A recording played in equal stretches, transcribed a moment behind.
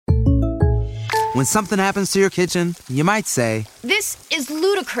When something happens to your kitchen, you might say, "This is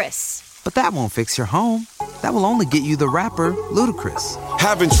ludicrous." But that won't fix your home. That will only get you the rapper, Ludacris.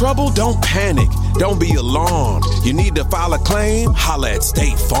 Having trouble? Don't panic. Don't be alarmed. You need to file a claim? Holla at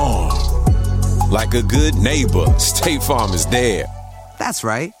State Farm. Like a good neighbor, State Farm is there. That's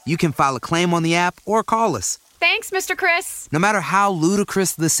right. You can file a claim on the app or call us. Thanks, Mr. Chris. No matter how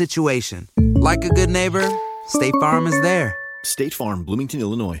ludicrous the situation, like a good neighbor, State Farm is there. State Farm, Bloomington,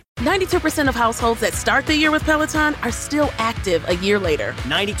 Illinois. 92% of households that start the year with Peloton are still active a year later.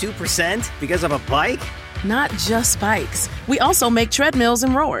 92% because of a bike? Not just bikes. We also make treadmills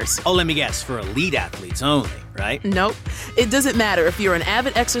and rowers. Oh, let me guess, for elite athletes only, right? Nope. It doesn't matter if you're an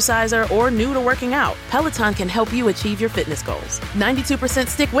avid exerciser or new to working out. Peloton can help you achieve your fitness goals. 92%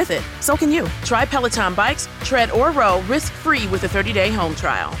 stick with it. So can you. Try Peloton bikes, tread, or row risk-free with a 30-day home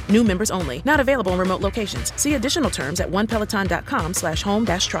trial. New members only. Not available in remote locations. See additional terms at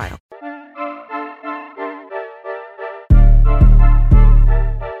onepeloton.com/home-trial.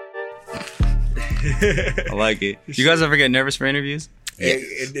 I like it. You guys ever get nervous for interviews?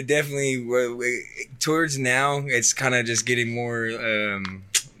 It definitely, towards now, it's kind of just getting more, I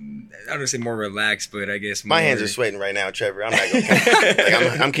don't say more relaxed, but I guess more. My hands are sweating right now, Trevor. I'm not going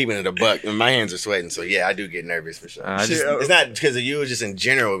to I'm keeping it a buck. My hands are sweating, so yeah, I do get nervous for sure. It's not because of you, it's just in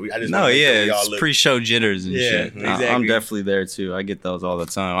general. It's pre-show jitters and shit. Exactly. I'm definitely there too. I get those all the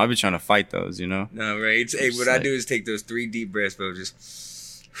time. I've been trying to fight those, you know? No, right. What I do is take those 3 deep breaths, bro.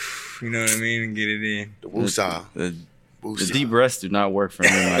 Just, you know what I mean? And get it in. The woosah. The deep breaths do not work for me.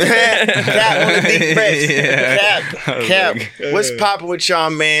 Cap on the deep breaths. Cap. What's poppin' with y'all,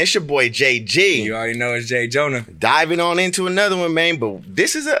 man? It's your boy JG. You already know it's Jay Jonah. Diving on into another one, man. But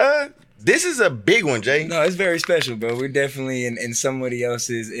this is a big one, Jay. No, it's very special, bro. We're definitely in somebody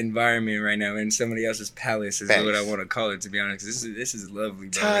else's environment right now, in somebody else's palace is what I want to call it, to be honest. This is lovely,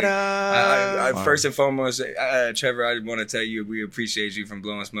 bro. Ta-da! First and foremost, Trevor, I want to tell you we appreciate you from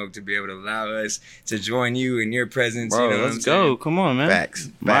Blowing Smoke to be able to allow us to join you in your presence. Bro, you know let's go. Come on, man.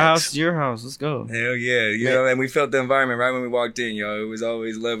 Facts. My house, your house. Let's go. Hell yeah. You know, and we felt the environment right when we walked in, y'all. It was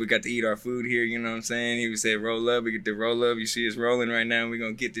always love. We got to eat our food here, you know what I'm saying? He said roll up. We get to roll up. You see us rolling right now, and we're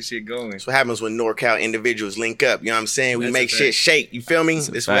going to get this shit going. That's what happens when NorCal individuals link up. You know what I'm saying? We make shit shake. You feel me?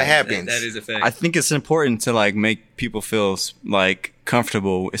 That's what happens. That is a fact. I think it's important to like make people feel like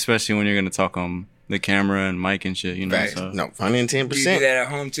comfortable, especially when you're going to talk on the camera and mic and shit, you know? Right. So. No, 110%. Do you do that at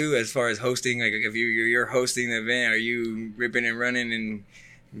home too, as far as hosting? Like if you're hosting the event, are you ripping and running and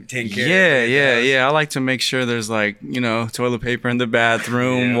taking care of it? Yeah. I like to make sure there's like, you know, toilet paper in the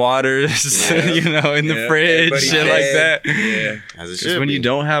bathroom, water, you know, in the fridge, shit like that. Yeah. As it should when be. you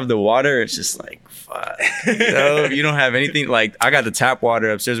don't have the water, it's just like, fuck. You know, you don't have anything. Like, I got the tap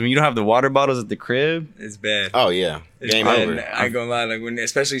water upstairs. When you don't have the water bottles at the crib, it's bad. Oh, yeah. Game over. I ain't gonna lie, like when,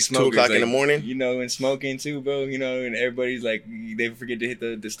 especially smokers, 2 o'clock like, in the morning. You know, and smoking too, bro. You know, and everybody's like, they forget to hit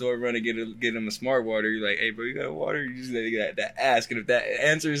the store run and get them a smart water. You're like, hey, bro, you got water? You just that ask, and if that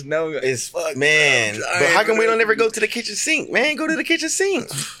answer is no, it's fuck, man. But how come we don't ever go to the kitchen sink, man? Go to the kitchen sink.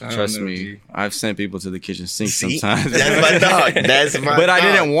 Trust me, I've sent people to the kitchen sink sometimes. That's my dog. That's my But dog. I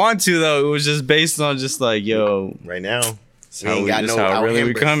didn't want to though. It was just based on just like, yo, right now. How really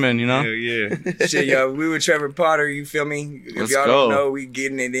we coming, you know? Hell yeah. Shit, y'all, we with Trevor Potter, you feel me? If Let's y'all go. don't know, we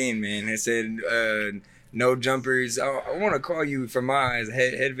getting it in, man. I said, No Jumpers. I want to call you, for my eyes,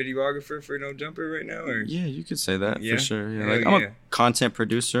 head videographer for No Jumper right now? Or? Yeah, you could say that for sure. Yeah, Hell like I'm a content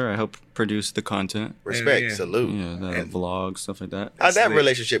producer. I help produce the content. Respect, salute. Yeah, the vlogs, stuff like that. How'd that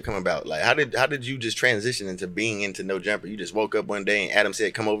relationship come about? Like, how did you just transition into being into No Jumper? You just woke up one day and Adam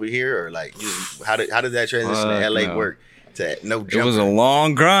said, "Come over here," or like, how did that transition to LA work? To No Jumper. It was a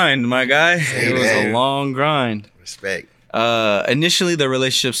long grind, my guy. It was a long grind. Respect. Initially, the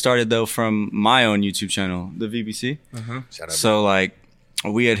relationship started though from my own YouTube channel, the VBC. Shout out. So like,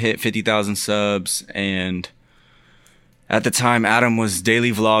 we had hit 50,000 subs, and at the time, Adam was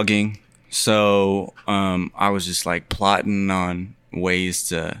daily vlogging. So I was just like plotting on ways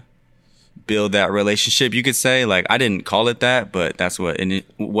to build that relationship. You could say, like, I didn't call it that, but that's what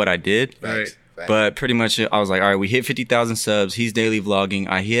I did. Right. But pretty much, I was like, all right, we hit 50,000 subs. He's daily vlogging.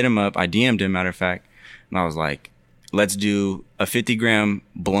 I hit him up. I DM'd him, matter of fact. And I was like, let's do a 50-gram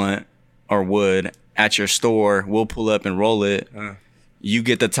blunt or wood at your store. We'll pull up and roll it. You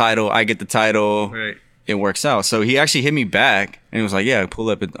get the title. I get the title. Right. It works out. So he actually hit me back and he was like, yeah, pull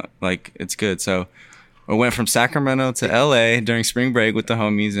up. It's good. So I went from Sacramento to LA during spring break with the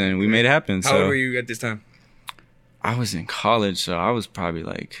homies, and we made it happen. How old were you at this time? I was in college, so I was probably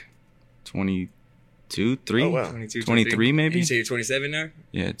like 22, 3, 22, 23 maybe. You say you're 27 now?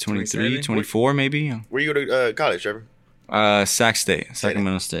 Yeah, 23, 24 maybe. Where you go to college, Trevor?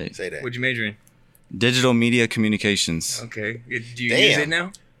 Sacramento State. Say that. What'd you major in? Digital media communications. Okay. Do you use it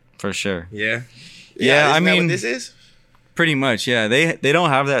now? For sure. Yeah. Yeah, I mean, what this is? Pretty much, yeah. They don't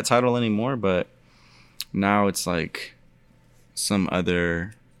have that title anymore, but now it's like some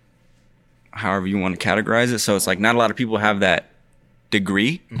other, however you want to categorize it. So it's like not a lot of people have that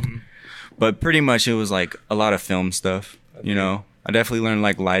degree, but pretty much it was like a lot of film stuff, you know. I definitely learned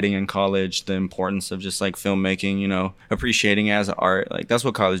like lighting in college, the importance of just like filmmaking, you know, appreciating it as an art. Like that's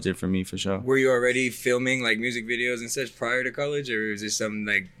what college did for me for sure. Were you already filming like music videos and such prior to college, or was this something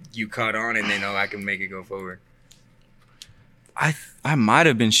like you caught on and then I can make it go forward? I might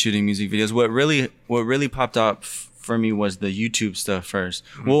have been shooting music videos. What really popped up for me was the YouTube stuff first.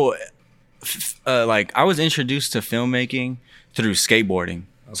 Well, like I was introduced to filmmaking through skateboarding.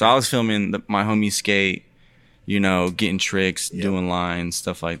 Okay. So I was filming my homie skate, you know, getting tricks, doing lines,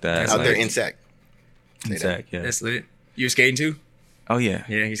 stuff like that. Out there in Sac. In Sac, yeah. That's lit. You were skating too? Oh yeah.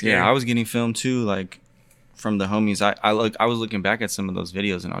 Yeah, he's skating. Yeah, I was getting filmed too, like from the homies. I was looking back at some of those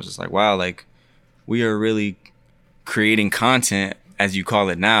videos and I was just like, wow, like we are really creating content, as you call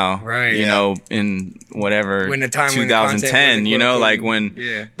it now, right? You know, in whatever 2010, you know, like when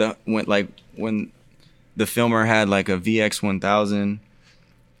the filmer had like a VX1000,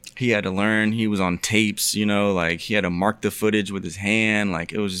 he had to learn. He was on tapes, you know, like he had to mark the footage with his hand.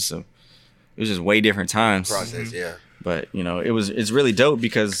 Like it was just way different times. Process, yeah. But you know, it's really dope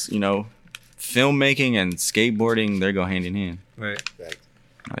because you know, filmmaking and skateboarding, they go hand in hand. Right.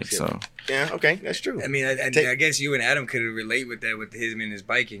 Like so. Yeah, okay, that's true. I mean, I guess you and Adam could relate with that with him and his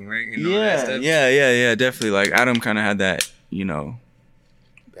biking, right? And all yeah, that stuff. yeah, definitely. Like Adam kind of had that, you know,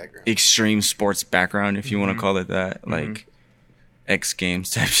 background. Extreme sports background, if you want to call it that, like X Games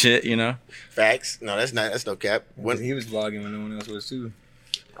type shit, you know. Facts. No, that's no cap. When he was vlogging when no one else was too.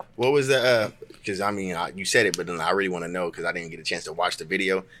 What was the? Because I mean, you said it, but then I really want to know because I didn't get a chance to watch the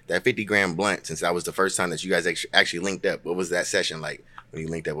video. That 50 gram blunt, since that was the first time that you guys actually linked up. What was that session like when you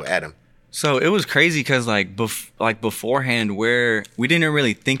linked up with Adam? So it was crazy because like beforehand, where we didn't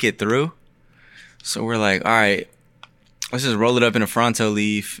really think it through. So we're like, all right, let's just roll it up in a Fronto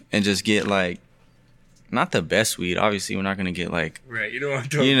leaf and just get like, not the best weed. Obviously, we're not gonna get like, right. You don't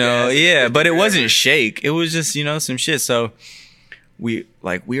want to, you know, yeah. But it wasn't shake. It was just, you know, some shit. So we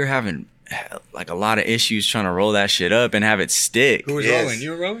were having like a lot of issues trying to roll that shit up and have it stick. Who was rolling?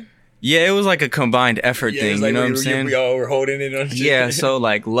 You were rolling? Yeah, it was like a combined effort thing. Like you know what I'm saying? We all were holding it on. Yeah. So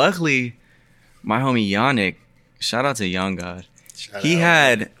like, luckily, my homie Yannick, shout out to Young God. He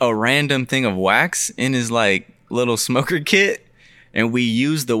had a random thing of wax in his like little smoker kit, and we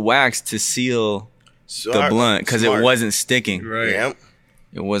used the wax to seal the blunt because it wasn't sticking. Right. Yep.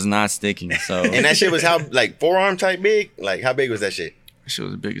 It was not sticking. So and that shit was how like forearm type big? Like how big was that shit? That shit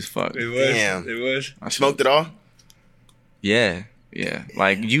was big as fuck. It was. Damn. It was. I smoked it all? Yeah. Yeah.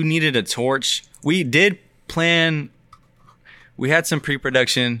 Like you needed a torch. We did plan. We had some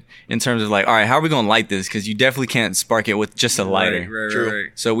pre-production in terms of like, all right, how are we going to light this? Because you definitely can't spark it with just a lighter.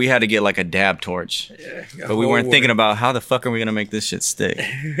 Right. So we had to get like a dab torch. Yeah, but we weren't thinking about how the fuck are we going to make this shit stick?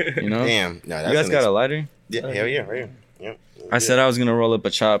 You know? Damn. No, you guys got a lighter? Yeah, hell yeah, right here. Yep. I said I was going to roll up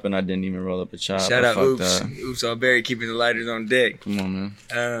a chop and I didn't even roll up a chop. Shout out Oops. Oops all Barry keeping the lighters on deck. Come on,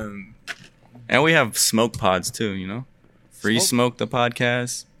 man. And we have smoke pods too, you know? Free Smoke the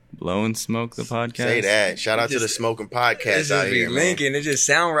podcast. Blow and Smoke the podcast. Say that. Shout out to the smoking podcast out here, man. Linking. It just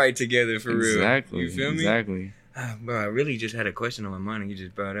sound right together for real. Exactly. You feel me? Exactly. Bro, I really just had a question on my mind and you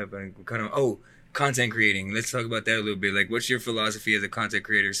just brought up. Content creating. Let's talk about that a little bit. Like, what's your philosophy as a content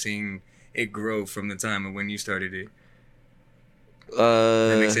creator, seeing it grow from the time of when you started it?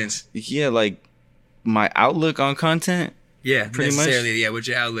 That makes sense? Yeah, like my outlook on content. Yeah, pretty much. Yeah, what's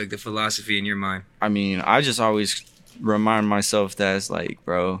your outlook, the philosophy in your mind? I mean, I just always remind myself that it's like,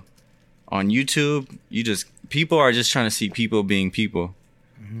 bro, on YouTube, people are just trying to see people being people.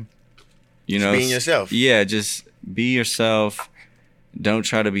 Mm-hmm. You know, just being yourself. Yeah, just be yourself. Don't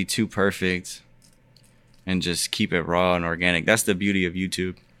try to be too perfect, and just keep it raw and organic. That's the beauty of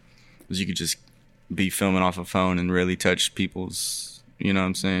YouTube, is you could just be filming off a phone and really touch people's, you know what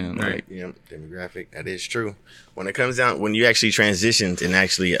I'm saying? Right. Like, yeah, demographic. That is true. When it comes down, when you actually transitioned and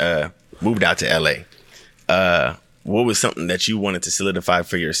actually moved out to LA, what was something that you wanted to solidify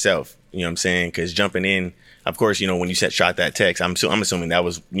for yourself? You know what I'm saying? Because jumping in, of course, you know, when you shot that text, I'm assuming that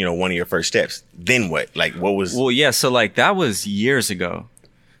was, you know, one of your first steps. Then what? Like, what was? Well, yeah. So like that was years ago.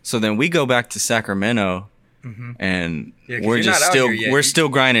 So then we go back to Sacramento, and we're still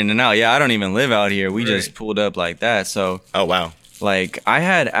grinding it out. Yeah, I don't even live out here. We just pulled up like that. So oh wow. Like I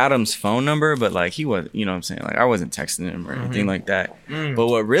had Adam's phone number, but like he was, you know what I'm saying? Like I wasn't texting him or anything like that. But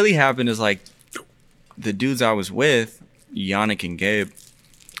what really happened is like the dudes I was with, Yannick and Gabe,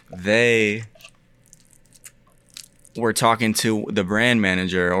 they were talking to the brand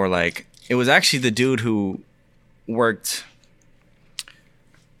manager, or like it was actually the dude who worked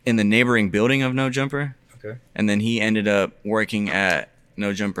in the neighboring building of No Jumper. Okay. And then he ended up working at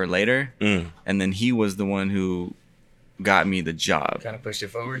No Jumper later. And then he was the one who got me the job. Kind of pushed it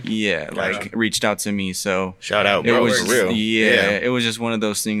forward. Yeah, like reached out to me. So shout out, it bro. was For real. Yeah, it was just one of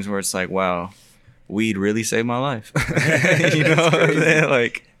those things where it's like, wow, weed really saved my life. You know what I'm saying?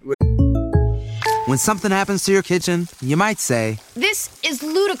 Like, When something happens to your kitchen, you might say, This is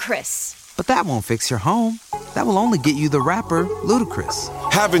ludicrous. but that won't fix your home. That will only get you the rapper, Ludacris.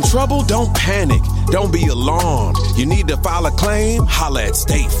 Having trouble? Don't panic. Don't be alarmed. You need to file a claim? Holla at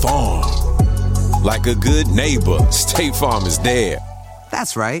State Farm. Like a good neighbor, State Farm is there.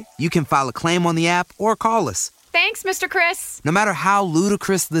 That's right. You can file a claim on the app or call us. Thanks, Mr. Chris. No matter how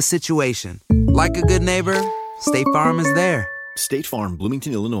ludicrous the situation, like a good neighbor, State Farm is there. State Farm,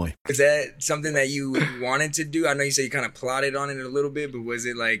 Bloomington, Illinois. Is that something that you wanted to do? I know you said you kind of plotted on it a little bit, but was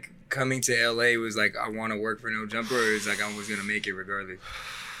it like coming to LA was like, I want to work for No Jumper, or is like I was going to make it regardless?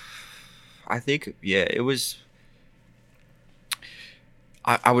 I think, yeah, it was.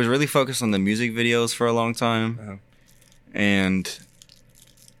 I was really focused on the music videos for a long time. And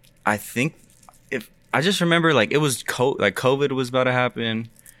I think I just remember like it was like COVID was about to happen.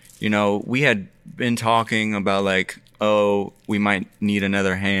 You know, we had been talking about like, oh, we might need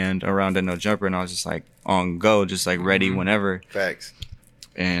another hand around a No Jumper, and I was just like on go, just like ready whenever. Facts.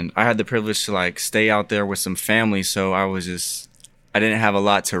 And I had the privilege to like stay out there with some family, so I didn't have a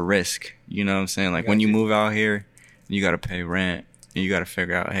lot to risk. You know what I'm saying? Like when you move out here, you got to pay rent, and you got to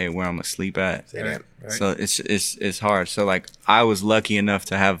figure out, hey, where I'm gonna sleep at. Right. So it's hard. So like I was lucky enough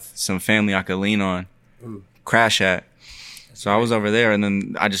to have some family I could lean on, crash at. So I was over there, and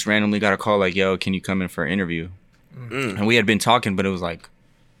then I just randomly got a call like, yo, can you come in for an interview? And we had been talking, but it was like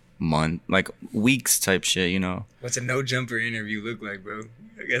weeks type shit, you know. What's a No Jumper interview look like, bro?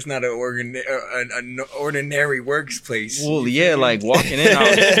 I guess not an ordinary workplace. Well, yeah, like walking in,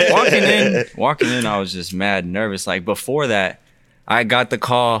 I was just mad nervous. Like before that, I got the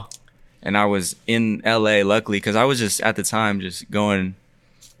call, and I was in LA, luckily, because I was just at the time just going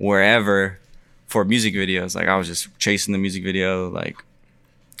wherever for music videos. Like I was just chasing the music video. Like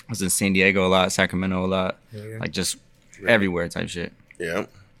I was in San Diego a lot, Sacramento a lot, like just everywhere type shit. Yeah.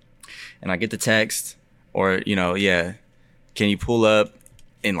 And I get the text, or can you pull up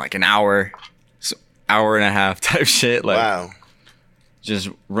in like an hour, hour and a half type shit. Like, wow. Just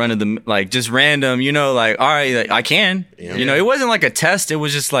just random, like, all right, like, I can. Yeah. It wasn't like a test. It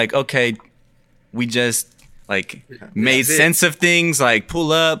was just like, okay, we just like made sense of things, like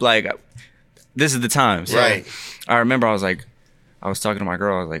pull up, like this is the time. So right. I remember I was talking to my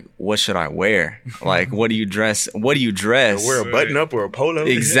girl. I was like, what should I wear? Like, what do you dress? Wear a button up or a polo?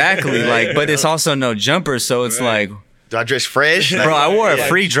 Exactly. Like, but it's also No Jumper. So it's like, do I dress fresh? Bro, I wore a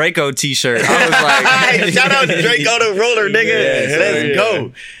Free Draco t-shirt. I was like, hey, shout out to Draco the Roller, nigga. Yeah, let's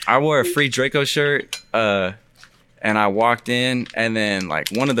go. I wore a Free Draco shirt, and I walked in, and then like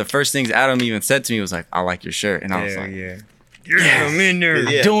one of the first things Adam even said to me was like, I like your shirt. And I was like, I'm in there.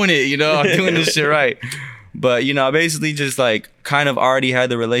 I'm doing it, I'm doing this shit right. But, I basically just like kind of already had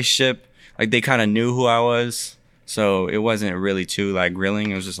the relationship. Like they kind of knew who I was. So it wasn't really too like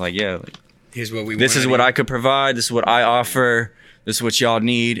grilling. It was just like, yeah, like, here's what we this is what I could provide. This is what I offer. This is what y'all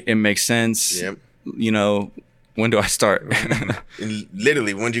need. It makes sense. Yep. When do I start? And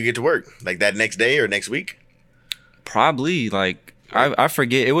literally, when did you get to work? Like that next day or next week? Probably like, I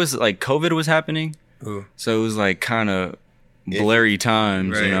forget. It was like COVID was happening. Ooh. So it was like kind of blurry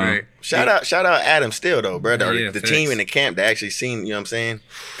times, Right. Shout out Adam still though, bro. The team in the camp that actually seen, you know what I'm saying?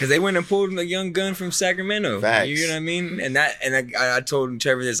 Because they went and pulled a young gun from Sacramento. Facts. You know what I mean? And I told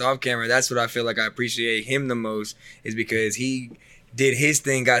Trevor this off camera. That's what I feel like I appreciate him the most, is because he did his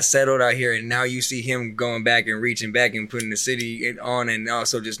thing, got settled out here, and now you see him going back and reaching back and putting the city on, and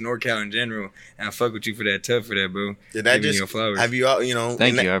also just NorCal in general. And I fuck with you for that, tough for that, bro. Did that Giving just you flowers. have you all,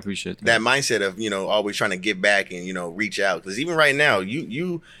 Thank you, I appreciate that mindset of always trying to give back and reach out, because even right now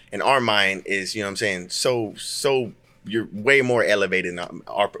you in our mind is what I'm saying, so you're way more elevated in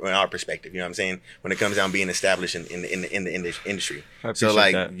our perspective, you know what I'm saying, when it comes down being established in the industry. So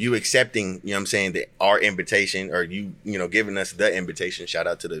like that. You accepting, what I'm saying, our invitation, or you giving us the invitation, shout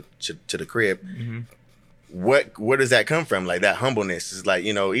out to the crib. Mm-hmm. Where does that come from? Like that humbleness is like,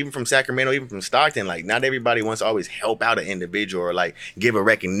 even from Sacramento, even from Stockton, like not everybody wants to always help out an individual or like give a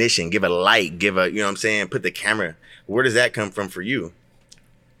recognition, give a light, give a, what I'm saying, put the camera. Where does that come from for you?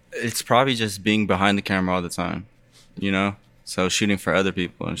 It's probably just being behind the camera all the time. So shooting for other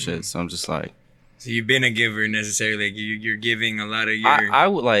people and shit. So I'm just like, so you've been a giver necessarily. Like you're giving a lot of your. I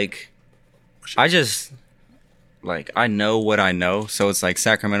would like, like I know what I know, so it's like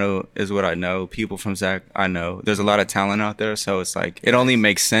Sacramento is what I know. People from Sac, I know. There's a lot of talent out there, so it's like it only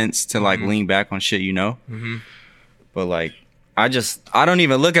makes sense to like lean back on shit you know. But like I don't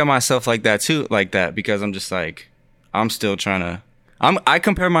even look at myself like that too, like that, because I'm just like I'm still trying to. I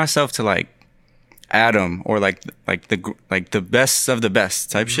compare myself to like Adam or like the best of the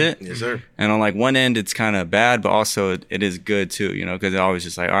best type shit. Yes, sir. And on like one end, it's kind of bad, but also it is good too, you know, because it always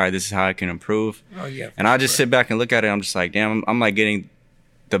just like, all right, this is how I can improve. Oh yeah. And I just sit back and look at it. I'm just like, damn, I'm like getting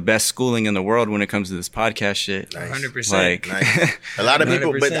the best schooling in the world when it comes to this podcast shit. 100%. Like, Nice. A lot of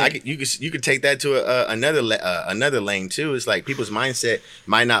people, but 100%. you could take that to another lane too. It's like people's mindset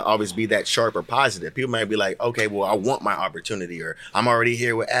might not always be that sharp or positive. People might be like, okay, well, I want my opportunity, or I'm already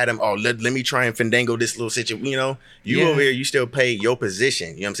here with Adam. Oh, let me try and fandango this little situation. You know, over here, you still play your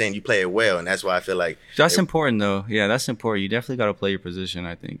position. You know what I'm saying? You play it well, and that's why I feel like that's important though. Yeah, that's important. You definitely got to play your position,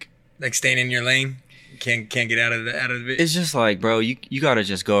 I think. Like staying in your lane. Can't get out of it. It's just like, bro, you gotta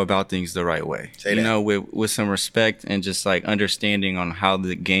just go about things the right way. You know, with some respect and just like understanding on how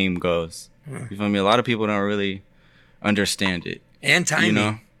the game goes. You feel me? A lot of people don't really understand it. And timing. You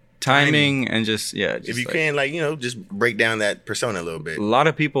know? Timing and just just if you can, like, you know, just break down that persona a little bit. A lot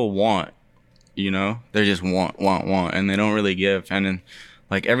of people want, you know, they just want, and they don't really give. And then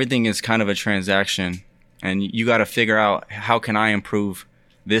like everything is kind of a transaction, and you gotta figure out how can I improve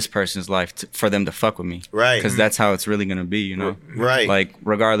this person's life for them to fuck with me, right? Because that's how it's really gonna be, you know, right? Like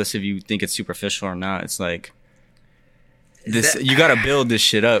regardless if you think it's superficial or not, it's like this. You gotta build this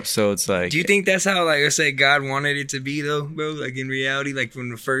shit up. So it's like, do you think that's how, like, let's say God wanted it to be though, bro? Like in reality, like from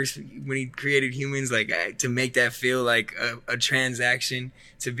the first when He created humans, like to make that feel like a transaction,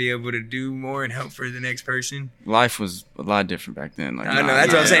 to be able to do more and help for the next person. Life was a lot different back then. Like, I know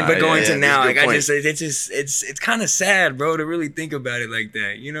that's what I'm saying. But going to now, like it's kind of sad, bro, to really think about it like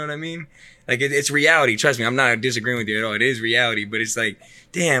that. You know what I mean? Like it's reality. Trust me, I'm not disagreeing with you at all. It is reality, but it's like,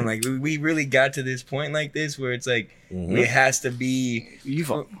 damn, like we really got to this point like this where it's like it has to be.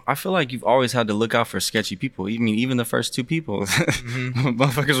 I feel like you've always had to look out for sketchy people. I mean, even the first two people,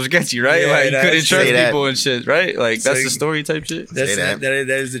 motherfuckers were sketchy, right? Yeah, like you couldn't trust people that. and shit, right? Like that's the story type shit. That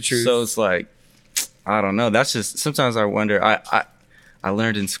is the truth. So it's like, I don't know. That's just sometimes I wonder. I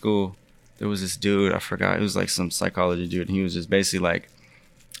learned in school there was this dude, I forgot. It was like some psychology dude, and he was just basically like,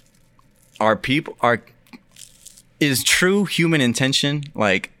 is true human intention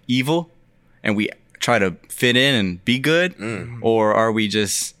like evil, and we try to fit in and be good, or are we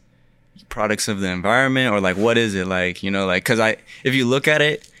just products of the environment, or like what is it, like, you know, like, because if you look at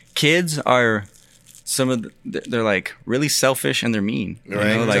it, kids are they're like really selfish and they're mean, you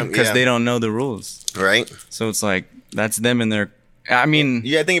know, like because they don't know the rules, right? So it's like that's them and their. I mean,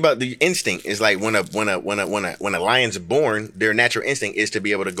 you gotta think about the instinct. Is like when a lion's born, their natural instinct is to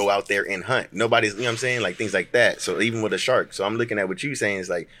be able to go out there and hunt. Nobody's, you know what I'm saying, like things like that. So even with a shark, so I'm looking at what you're saying is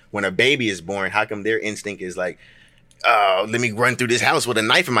like when a baby is born, how come their instinct is like, let me run through this house with a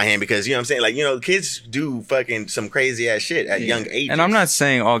knife in my hand, because you know what I'm saying, like, you know, kids do fucking some crazy ass shit at young ages. And I'm not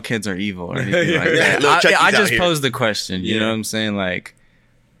saying all kids are evil or anything like that. I just posed the question. You know what I'm saying, like.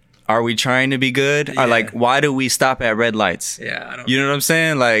 Are we trying to be good? Or like, why do we stop at red lights? Yeah, I don't. You know what I'm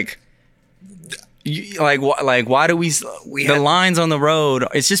saying? Like, why do we the lines on the road?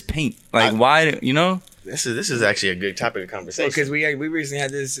 It's just paint. Like, why? You know? This is actually a good topic of conversation. Because we recently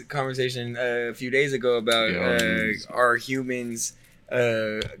had this conversation a few days ago about are humans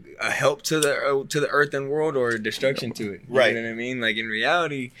a help to the earth and world, or a destruction to it? Right. You know what I mean? Like in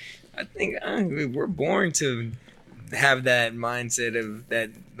reality, I think we're born to have that mindset of that,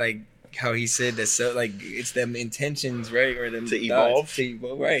 like how he said that. So like it's them intentions, right? Or them to evolve,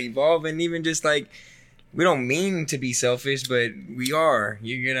 right? Evolve, and even just like we don't mean to be selfish, but we are.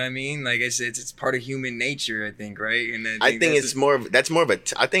 You know what I mean? Like it's part of human nature, I think, right? And I think it's more of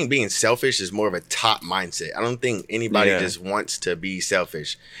I think being selfish is more of a top mindset. I don't think anybody just wants to be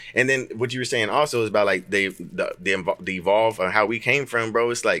selfish. And then what you were saying also is about like the evolve or how we came from, bro.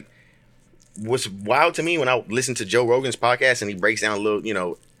 It's like. What's wild to me when I listen to Joe Rogan's podcast and he breaks down a little, you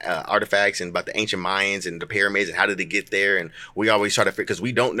know, artifacts and about the ancient Mayans and the pyramids and how did they get there, and we always try to figure, because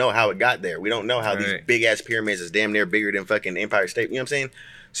we don't know how it got there. We don't know how these big ass pyramids is damn near bigger than fucking Empire State. You know what I'm saying?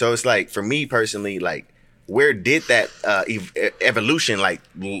 So it's like for me personally, like where did that evolution like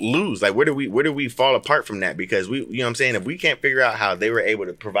lose? Like where do we fall apart from that? Because we, you know what I'm saying, if we can't figure out how they were able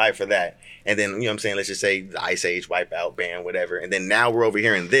to provide for that, and then, you know what I'm saying, let's just say the Ice Age, wipe out, ban, whatever, and then now we're over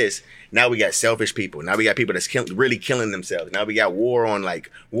here in this. Now we got selfish people. Now we got people that's really killing themselves. Now we got war on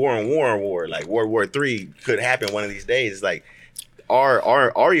war. Like World War III could happen one of these days. It's like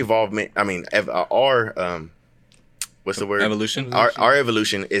our evolvement. I mean, our what's the word? Evolution. Our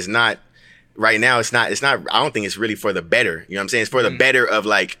evolution is not right now it's not. I don't think it's really for the better. You know what I'm saying? It's for the better of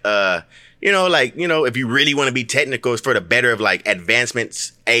like if you really want to be technical, it's for the better of like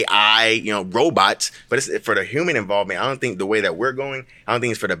advancements, AI, robots. But it's for the human involvement. I don't think the way that we're going, I don't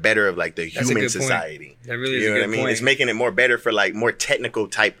think it's for the better of like the human society. That really is a good point. It's making it more better for like more technical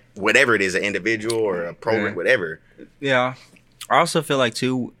type, whatever it is, an individual or a program, whatever. Yeah. I also feel like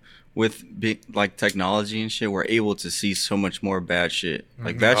too, with like technology and shit, we're able to see so much more bad shit.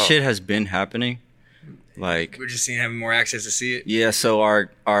 Like that shit has been happening. Like we're just having more access to see it. Yeah, so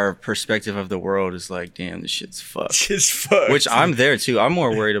our perspective of the world is like, damn, this shit's fucked. Shit's fucked. Which I'm there too. I'm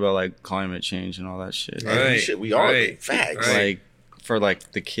more worried about like climate change and all that shit. Right. Shit, we all facts. Like for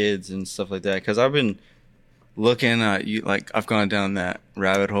like the kids and stuff like that. Because I've been looking at I've gone down that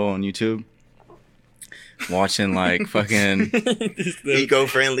rabbit hole on YouTube. Watching like fucking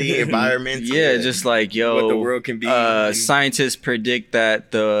eco-friendly environments. Yeah, just like what the world can be. Scientists predict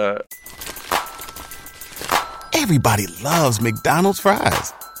that everybody loves McDonald's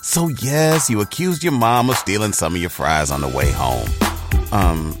fries. So yes, you accused your mom of stealing some of your fries on the way home.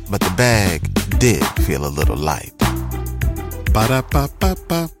 But the bag did feel a little light.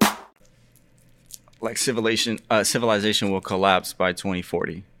 Ba-da-ba-ba-ba. Like civilization will collapse by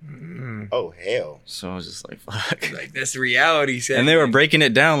 2040. Oh hell! So I was just like, fuck. Like that's reality. And they were breaking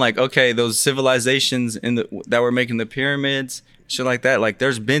it down like, okay, those civilizations that were making the pyramids, shit like that. Like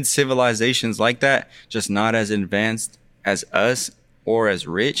there's been civilizations like that, just not as advanced as us or as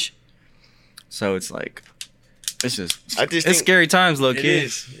rich. So it's like, it's scary times, low kid.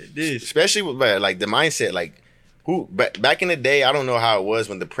 It is. Especially with like the mindset, like. Back in the day, I don't know how it was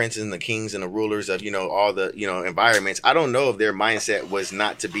when the princes and the kings and the rulers of all the environments. I don't know if their mindset was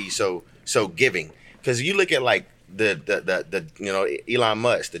not to be so giving, because you look at like the Elon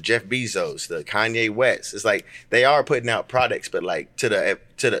Musk, the Jeff Bezos, the Kanye West. It's like they are putting out products, but like to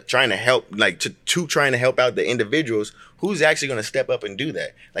the trying to help, like to trying to help out the individuals. Who's actually going to step up and do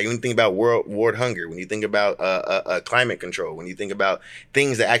that? Like when you think about world hunger, when you think about climate control, when you think about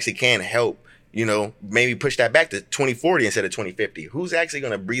things that actually can help. Maybe push that back to 2040 instead of 2050. Who's actually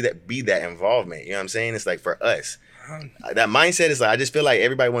going to be that involvement? You know what I'm saying? It's like for us. That mindset is like, I just feel like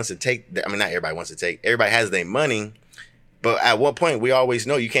everybody wants to take, not everybody wants to take, everybody has their money, but at what point we always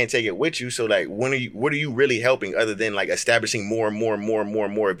know you can't take it with you. So like, what are you really helping other than like establishing more and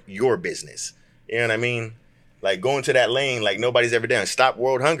more of your business? You know what I mean? Like going to that lane, like nobody's ever done. Stop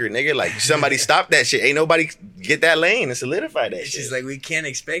world hunger, nigga. Like somebody stop that shit. Ain't nobody get that lane and solidify that shit. It's just like we can't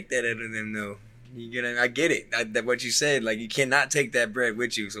expect that out of them though. I get it. That what you said. Like you cannot take that bread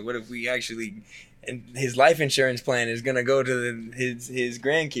with you. So what if we actually, and his life insurance plan is gonna go to his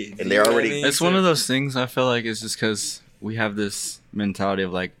grandkids. And they're already. It's one of those things. I feel like it's just because we have this mentality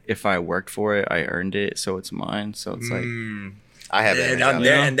of like, if I worked for it, I earned it, so it's mine. So it's like. I have that.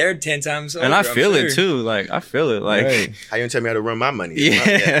 And they're 10 times older. And I feel it too. Like I feel it. Like how you gonna tell me how to run my money? Yeah,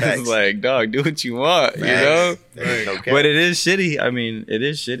 it's like, dog, do what you want. You know. Okay. But it is shitty. I mean, it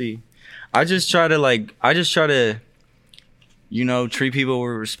is shitty. I just try to, treat people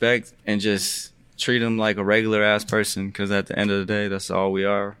with respect and just treat them like a regular ass person. Because at the end of the day, that's all we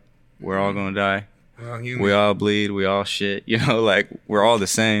are. We're all gonna die. We're all human. We all bleed. We all shit. Like we're all the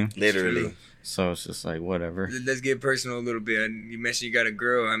same. Literally. So it's just like, whatever. Let's get personal a little bit. You mentioned you got a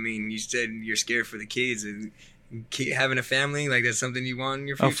girl. I mean, you said you're scared for the kids. Having a family, like that's something you want in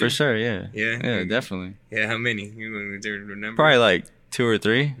your future? Oh, for sure, yeah. Yeah? Yeah, definitely. Yeah, how many? Is there a number? Probably like 2 or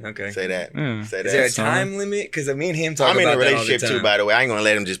 3. Okay. Say that. Yeah. Say that. Is there a time limit? Because me and him talk about that all the time. I'm in a relationship too, by the way. I ain't going to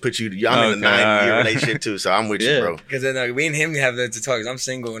let him just put you... I'm in a 9-year relationship too, so I'm with you, bro. Because then me and him have that to talk. Cause I'm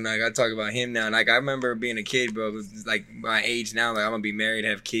single, and I talk about him now. And I remember being a kid, bro. It was like my age now. Like I'm going to be married,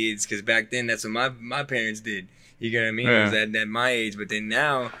 have kids. Because back then, that's what my parents did. You get what I mean? Yeah. It was at my age. But then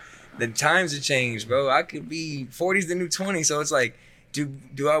now, the times have changed, bro. I could be 40's the new 20. So it's like...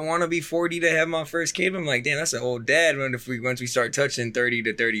 Do I want to be 40 to have my first kid? I'm like, damn, that's an old dad. Once we start touching 30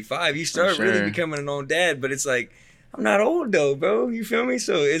 to 35, you start really becoming an old dad. But it's like, I'm not old though, bro. You feel me?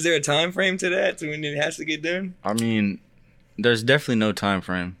 So is there a time frame to that, to when it has to get done? I mean, there's definitely no time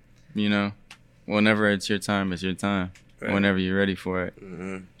frame. Whenever it's your time, it's your time. Right. Whenever you're ready for it.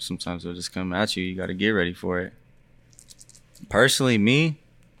 Mm-hmm. Sometimes it'll just come at you. You got to get ready for it. Personally, me,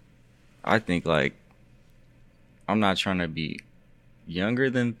 I think like I'm not trying to be younger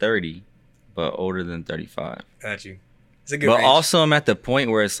than 30, but older than 35. Got you. It's a good range. Also, I'm at the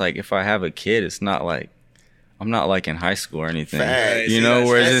point where it's like, if I have a kid, it's not like I'm not like in high school or anything. Facts.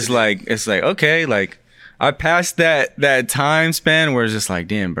 Where it's just like, it's like, okay, like I passed that time span where it's just like,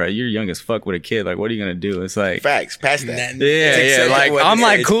 damn, bro, you're young as fuck with a kid. Like, what are you gonna do? It's like facts. Past that. Yeah. Like, I'm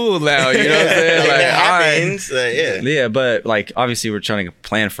like cool now. You know what I'm saying? Like, happens. Yeah, but like, obviously, we're trying to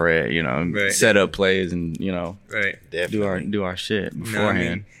plan for it. You know, set up plays and do our shit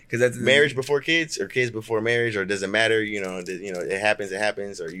beforehand. Because that's marriage before kids, or kids before marriage, or does it matter? You know, it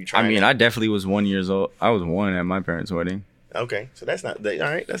happens. Or you trying? I mean, I definitely was 1 year old. I was 1 at my parents' wedding. Okay, so that's not all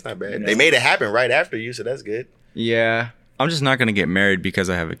right. That's not bad. They made it happen right after you, so that's good. Yeah, I'm just not gonna get married because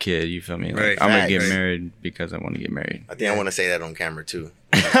I have a kid. You feel me? Like, I'm gonna get married because I want to get married. I think I want to say that on camera too.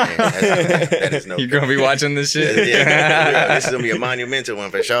 That is no. You're gonna be watching this shit. This is gonna be a monumental one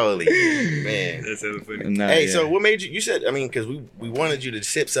for surely, man. That's so funny. Hey, so what made you? You said, I mean, because we wanted you to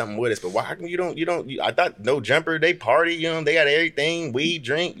sip something with us, but why come you don't? I thought No Jumper, they party, you know, they got everything, weed,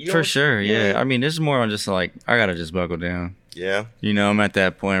 drink. For sure, yeah. I mean, this is more on just like I gotta just buckle down. Yeah. You know, I'm at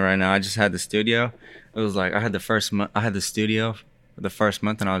that point right now. I just had the studio. It was like I had the studio for the first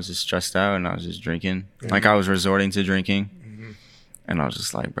month, and I was just stressed out, and I was just drinking. Mm-hmm. Like I was resorting to drinking. And I was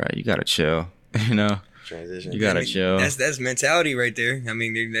just like, bro, you gotta chill, you know. Transition. You gotta chill. That's mentality right there. I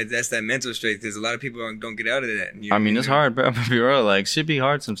mean, that's that mental strength. Because a lot of people don't get out of that. I mean, it's hard, bro. I'm gonna be real. Like, shit be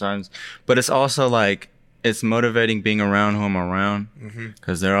hard sometimes, but it's also like it's motivating being around who I'm around,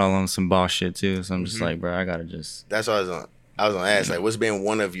 because they're all on some boss shit too. So I'm just like, bro, I gotta just. That's what I was gonna ask. Like, what's been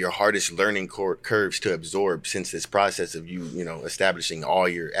one of your hardest learning curves to absorb since this process of you know, establishing all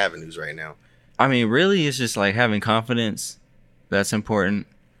your avenues right now? I mean, really, it's just like having confidence. That's important.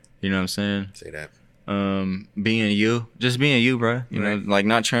 You know what I'm saying? Say that. Being you, bro. You know, like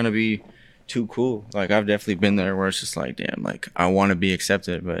not trying to be too cool. Like I've definitely been there where it's just like, damn, like I want to be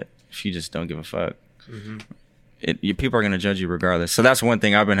accepted, but if you just don't give a fuck, people are gonna judge you regardless. So that's one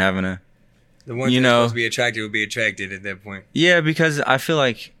thing I've been having to. The one thing supposed to be attracted will be attracted at that point. Yeah, because I feel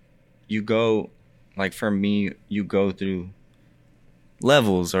like you go, like for me, you go through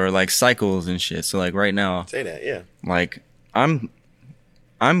levels or like cycles and shit. So like right now, say that, yeah. Like. I'm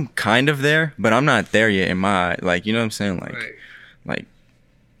kind of there, but I'm not there yet in my, like, you know what I'm saying? Like,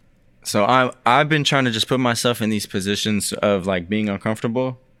 so I've been trying to just put myself in these positions of like being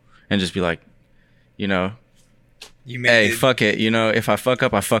uncomfortable and just be like, you know, hey, fuck it. You know, if I fuck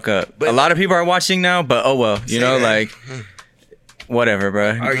up, I fuck up. But a lot of people are watching now, but oh well, you know, like whatever,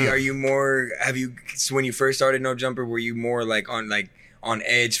 bro. Are you more, so when you first started No Jumper, were you more like on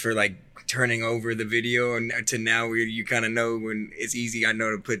edge for like turning over the video, and to now where you kind of know when it's easy, I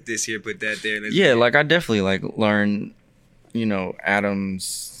know to put this here, put that there. Yeah, like I definitely like learn, you know,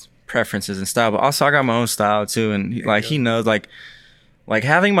 Adam's preferences and style, but also I got my own style too, and he knows like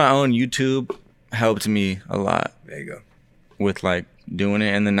having my own YouTube helped me a lot. There you go. With like doing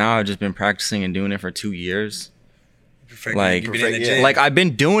it, and then now I've just been practicing and doing it for 2 years. Like I've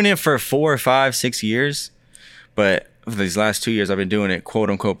been doing it for 4 or 5, 6 years, but for these last 2 years, I've been doing it quote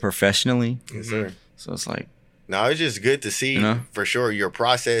unquote professionally. Yes, sir. So it's like, no, it's just good to see, you know? For sure, your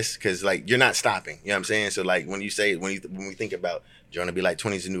process, because like you're not stopping. You know what I'm saying? So like when we think about you want to be like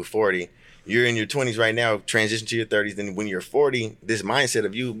 20's the new 40, you're in your 20s right now, transition to your 30s. Then when you're 40, this mindset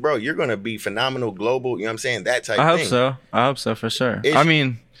of you, bro, you're gonna be phenomenal, global. You know what I'm saying? That type. I hope so for sure. I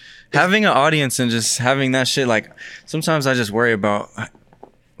mean, having an audience and just having that shit. Like sometimes I just worry about.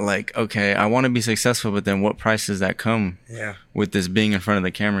 Like, okay, I want to be successful, but then what price does that come with this being in front of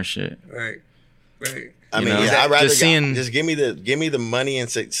the camera shit? Right. I mean, I'd rather just give me the money and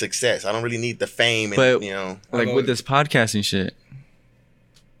success. I don't really need the fame, and you know, like with this podcasting shit,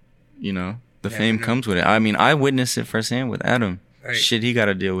 you know, the fame comes with it. I mean, I witnessed it firsthand with Adam. Right. Shit he got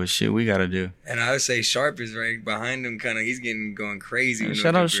to deal with, shit we got to do. And I would say Sharp is right behind him, kind of. He's going crazy. Yeah,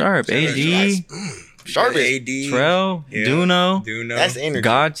 shout out Sharp, AD. Sharp is AD, Trell, Duno. That's energy.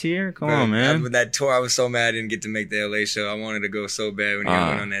 God tier. Come on, man. With that tour, I was so mad I didn't get to make the LA show. I wanted to go so bad when y'all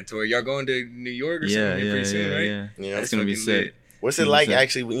went on that tour. Y'all going to New York or something pretty soon, right? Yeah, it's gonna be sick. What's it like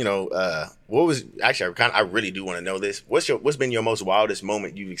actually? You know, what was actually? I really do want to know this. What's been your most wildest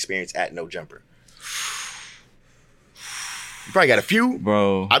moment you've experienced at No Jumper? You probably got a few,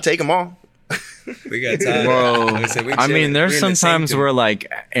 bro. I'll take them all. We got time, bro. I mean, there's some times where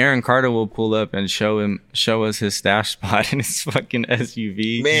like Aaron Carter will pull up and show us his stash spot in his fucking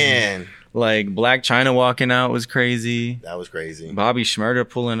SUV. Man, like Black China walking out was crazy. That was crazy. Bobby Shmurda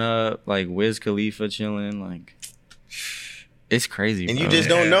pulling up, like Wiz Khalifa chilling, like it's crazy. And bro. You just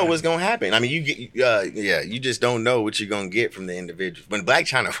don't know what's gonna happen. I mean, you just don't know what you're gonna get from the individual. When Black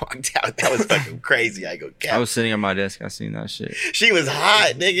China walked out, that was fucking crazy. I was sitting at my desk. I seen that shit. She was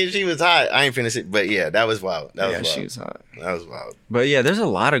hot, nigga. She was hot. I ain't finished it, but yeah, that was wild. She was hot. That was wild. But yeah, there's a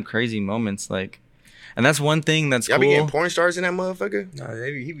lot of crazy moments, like, and that's one thing that's y'all cool. Be getting porn stars in that motherfucker. No,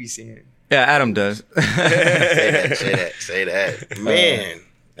 he be seeing. Yeah, Adam does. Say that. Man,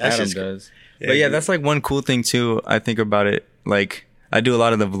 that's Adam just does. But yeah, that's like one cool thing too. I think about it. Like I do a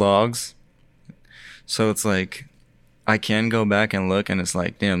lot of the vlogs, so it's like I can go back and look, and it's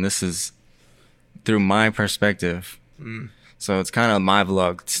like, damn, this is through my perspective. So it's kind of my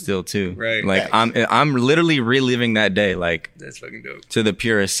vlog still too. Right. Like I'm literally reliving that day, like that's fucking dope. To the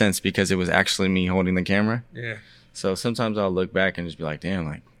purest sense, because it was actually me holding the camera. Yeah. So sometimes I'll look back and just be like, damn,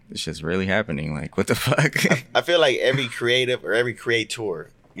 like this shit's really happening. Like what the fuck? I feel like every creative or every creator,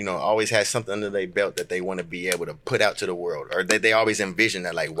 you know, always has something under their belt that they want to be able to put out to the world, or that they always envision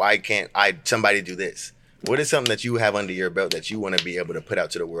that, like, why can't somebody do this? What is something that you have under your belt that you want to be able to put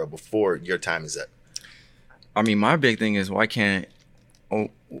out to the world before your time is up? I mean, my big thing is why can't I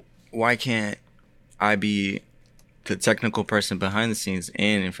be the technical person behind the scenes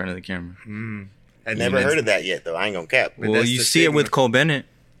and in front of the camera? I never heard of that yet, though. I ain't gonna cap. Well, you see it with Cole Bennett.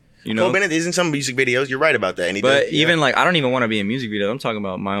 You know, Cole Bennett is in some music videos. You're right about that. And even like, I don't even want to be in music videos. I'm talking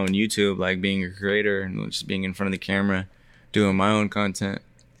about my own YouTube, like being a creator and just being in front of the camera, doing my own content.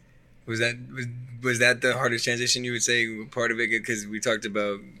 Was that the hardest transition, you would say, part of it? Because we talked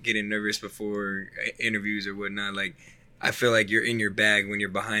about getting nervous before interviews or whatnot. Like, I feel like you're in your bag when you're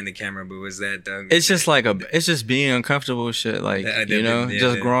behind the camera, but was that it's just like it's just being uncomfortable with shit, like, you know,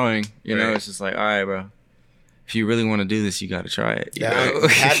 growing, you know. It's just like, all right, bro, if you really want to do this, you got to try it. You know?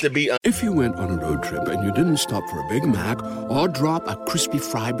 Have to be. If you went on a road trip and you didn't stop for a Big Mac or drop a crispy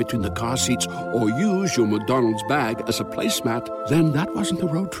fry between the car seats or use your McDonald's bag as a placemat, then that wasn't a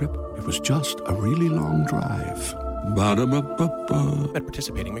road trip. It was just a really long drive. Ba-da-ba-ba-ba. At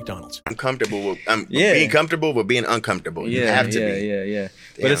participating McDonald's. I'm comfortable with being comfortable with being uncomfortable. You have to be. Yeah.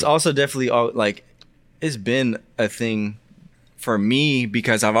 But it's also definitely like, it's been a thing for me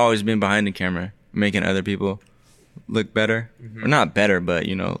because I've always been behind the camera, making other people look better. Or not better, but,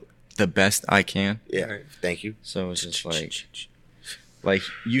 you know, the best I can. Yeah. Thank you. So it's just like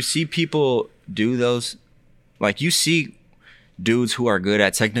you see people do those, like you see dudes who are good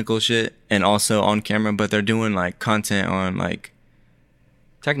at technical shit and also on camera, but they're doing like content on like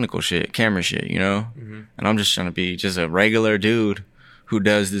technical shit, camera shit, you know? And I'm just trying to be just a regular dude who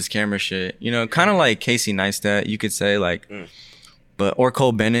does this camera shit, you know, kind of like Casey Neistat, you could say, like, but, or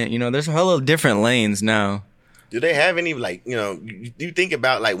Cole Bennett, you know, there's a whole different lanes now. Do they have any, like, you know, do you think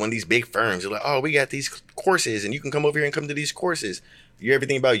about like when these big firms are like, oh, we got these courses and you can come over here and come to these courses. You ever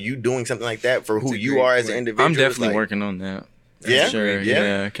think about you doing something like that for who you are as an individual? I'm definitely working on that. Yeah, sure.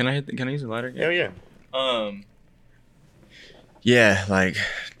 Yeah. Can I use a lighter? Hell yeah. Yeah, like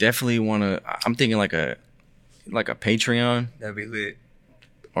definitely want to. I'm thinking like a Patreon. That'd be lit.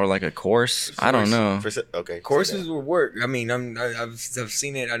 Or like a course. I don't know. Okay. Courses will work. I mean, I've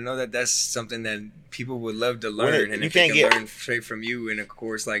seen it. I know that that's something that people would love to learn. And if they can learn straight from you in a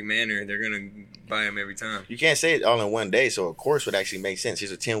course-like manner, they're going to buy them every time. You can't say it all in one day, so a course would actually make sense.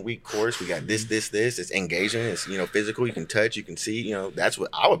 Here's a 10-week course. We got this. It's engaging. It's, you know, physical. You can touch. You can see. You know, that's what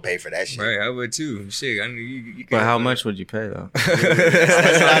I would pay for that shit. Right, I would too. Shit, I know you but how much would you pay though?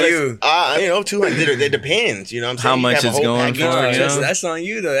 That's on you. You know, 200. It depends. You know what I'm saying? How much it's going for? That's on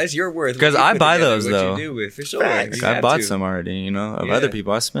you though. That's your worth. Because I buy those though. You do with, for sure. Like, I bought some already. You know, of other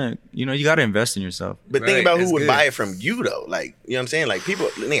people. I spent. You know, you got to invest in yourself. But think about who would buy it from you though. Like, you know what I'm saying? Like people.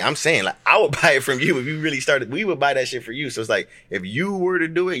 I'm saying like I would buy it from you if you really started. We would buy that shit for you. So it's like if you were to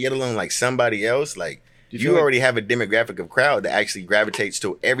do it, yet alone like somebody else, like you already have a demographic of crowd that actually gravitates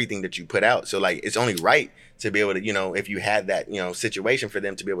to everything that you put out. So like it's only right to be able to, you know, if you had that, you know, situation for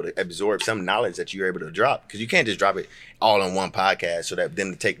them to be able to absorb some knowledge that you're able to drop, because you can't just drop it all on one podcast so that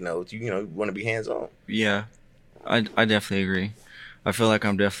them to take notes. You know, want to be hands on. Yeah, I definitely agree. I feel like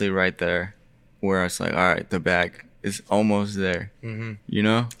I'm definitely right there, where it's like, all right, the bag is almost there. You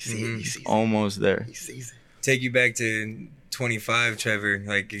know, he sees almost there. He sees it. Take you back to 25, Trevor.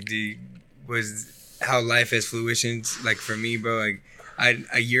 Like, was how life has fruitioned. Like for me, bro, like.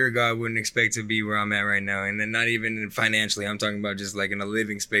 A year ago, I wouldn't expect to be where I'm at right now. And then not even financially. I'm talking about just like in a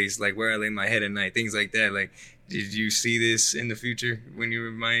living space, like where I lay my head at night, things like that. Like, did you see this in the future when you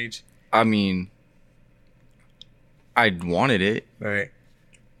were my age? I mean, I wanted it. Right.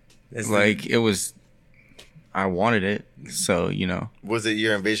 I wanted it. So, you know. Was it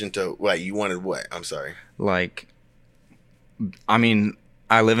your envision to, you wanted what? I'm sorry. Like, I mean,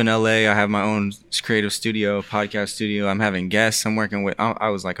 I live in LA. I have my own creative studio, podcast studio. I'm having guests. I'm working with. I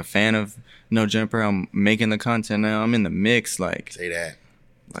was like a fan of No Jumper. I'm making the content now. I'm in the mix. Like, say that.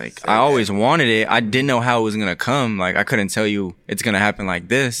 Like, I always wanted it. I didn't know how it was gonna come. Like, I couldn't tell you it's gonna happen like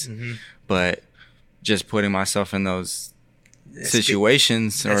this. But just putting myself in those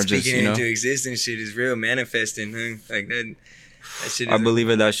situations, or just, you know, into existence, shit is real, manifesting, huh? Like that. I believe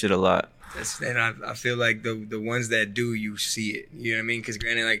in that shit a lot. And I feel like the ones that do, you see it. You know what I mean? Because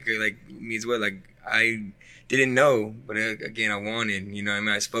granted, like me as well. Like I didn't know, but again, I wanted. You know what I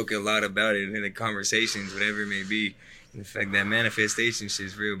mean? I spoke a lot about it in the conversations, whatever it may be. In fact, that manifestation shit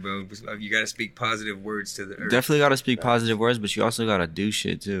is real, bro. You got to speak positive words to the earth. Definitely got to speak positive words, but you also got to do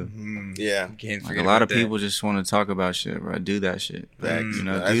shit too. Yeah. You can't Like forget a lot of that. people just want to talk about shit, bro. Do that shit. You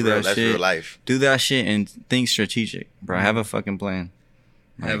know, That's do real, that that's shit. real life. Do that shit and think strategic, bro. Have a fucking plan.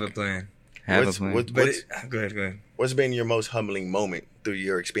 Have a plan. Have a plan. Go ahead. What's been your most humbling moment through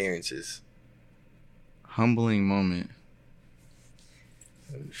your experiences? Humbling moment.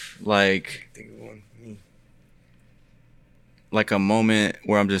 Like Think of one. like a moment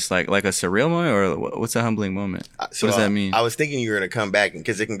where I'm just like a surreal moment, or what's a humbling moment? So, what does that mean? I was thinking you were going to come back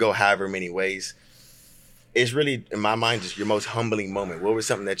because it can go however many ways. It's really, in my mind, just your most humbling moment. What was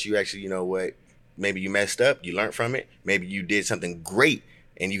something that you actually, you know what, maybe you messed up, you learned from it. Maybe you did something great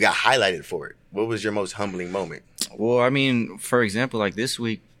and you got highlighted for it. What was your most humbling moment? Well, I mean, for example, like this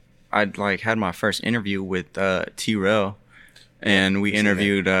week, I like had my first interview with T-Rel, and we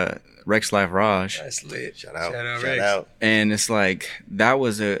interviewed Rex Life Raj. That's lit. Shout out. Rex. And it's like, that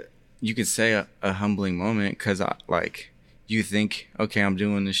was you could say a humbling moment, because you think, okay, I'm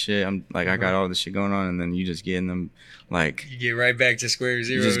doing this shit. I'm like, I got all this shit going on, and then you just getting them like, You get right back to square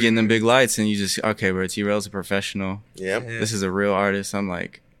zero. you're just getting them big lights, and you just, okay, bro, T-Rel's a professional. Yep. Yeah. This is a real artist. I'm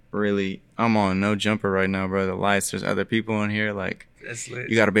like, really, I'm on no jumper right now, bro. The lights, there's other people in here. Like, That's lit.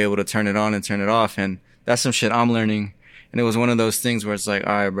 you got to be able to turn it on and turn it off, and that's some shit I'm learning. And it was one of those things where it's like,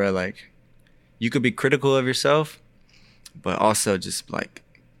 all right, bro, like, you could be critical of yourself, but also just like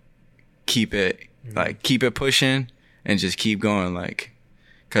keep it pushing and just keep going, like,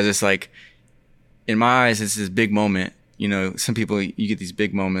 because it's like, in my eyes, it's this big moment. You know, some people, you get these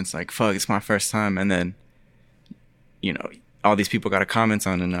big moments like, fuck, it's my first time, and then, you know, all these people got to comment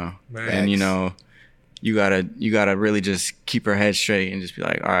on it now. Right. And you know, you gotta really just keep your head straight and just be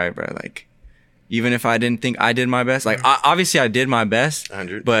like, all right, bro, like, even if I didn't think I did my best, like, obviously I did my best,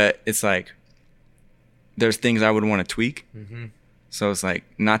 100. but it's like, there's things I would want to tweak. So it's like,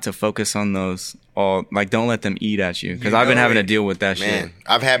 not to focus on those all, like, don't let them eat at you, because I've been having to deal with that Man, shit.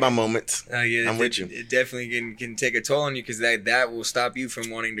 I've had my moments. Yeah, I'm with you. It definitely can take a toll on you, because that will stop you from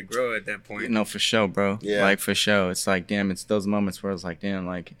wanting to grow at that point. No, for sure, bro. Yeah. Like, for sure. It's like, damn, it's those moments where it's like, damn,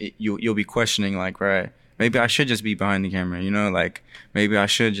 like, you'll be questioning, like, right, maybe I should just be behind the camera, you know? Like, maybe I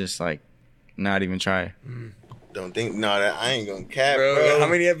should just, like, not even try. Don't think, I ain't gonna cap, bro. How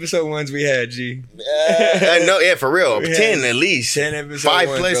many episode ones we had, G? No, yeah, for real. We 10 had at least. 10 episodes. 5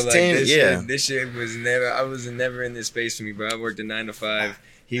 plus 10, yeah. This shit was never, I was never in this space for me, bro. I worked a 9 to 5.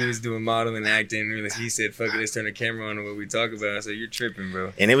 He was doing modeling, acting. And he said, fuck it, let's turn the camera on and what we talk about. I said, you're tripping,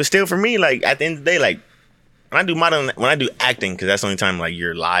 bro. And it was still for me, like, at the end of the day, like, when I do modeling, when I do acting, because that's the only time, like,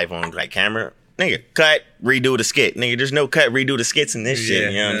 you're live on, like, camera, nigga, cut, redo the skit. Nigga, there's no cut, redo the skits in this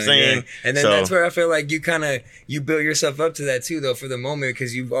shit. You know what I'm saying? Yeah. And then that's where I feel like you built yourself up to that too, though, for the moment,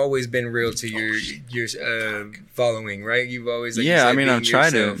 because you've always been real to your following, right? You've always, like, Yeah, I mean, I've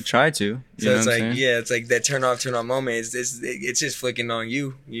tried yourself. to. You So know it's what I'm like, saying? yeah, it's like that turn off moment. It's just flicking on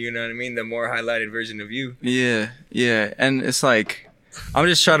you. You know what I mean? The more highlighted version of you. Yeah. And it's like, I'm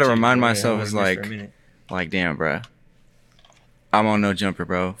just trying to remind myself, it's like, damn, bro, I'm on no jumper,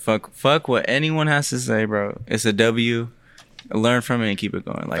 bro. Fuck what anyone has to say, bro. It's a W. Learn from it and keep it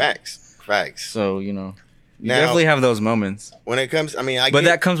going. Like, Facts. So, you know, you Now, definitely have those moments. When it comes, I mean, but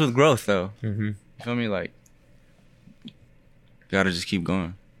that comes with growth, though. Mm-hmm. You feel me? Like, gotta just keep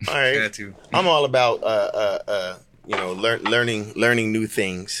going. All right. Got to. I'm all about you know, learning new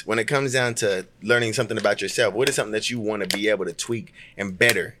things. When it comes down to learning something about yourself, what is something that you want to be able to tweak and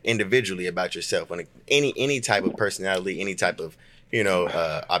better individually about yourself? When any type of personality, any type of, you know,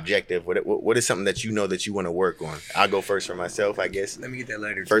 objective, what is something that you know that you want to work on? I'll go first for myself, I guess. Let me get that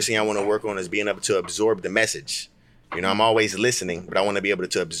lighter. First thing I want to work on is being able to absorb the message. You know, I'm always listening, but I want to be able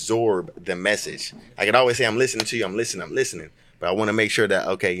to absorb the message. I could always say, I'm listening to you, I'm listening. But I want to make sure that,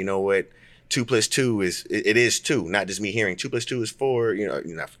 okay, you know what? 2 + 2 is 2, not just me hearing 2 + 2 is 4, you know,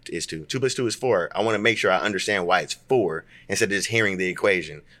 is 2. 2 + 2 is 4. I want to make sure I understand why it's 4 instead of just hearing the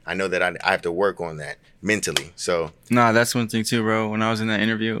equation. I know that I have to work on that mentally. So, Nah, that's one thing too, bro. When I was in that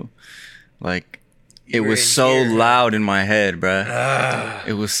interview, like, it was so loud in my head, bruh.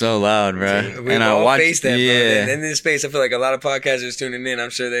 It was so loud, bruh. We And I all watched, faced that, yeah. bro. And in this space, I feel like a lot of podcasters tuning in, I'm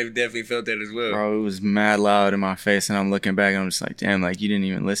sure they've definitely felt that as well. Bro, it was mad loud in my face, and I'm looking back, and I'm just like, damn, like, you didn't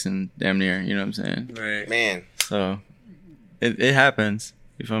even listen damn near, you know what I'm saying? Right. Man. So, it happens.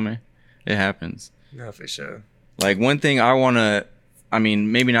 You feel me? It happens. No, for sure. Like, one thing I want to I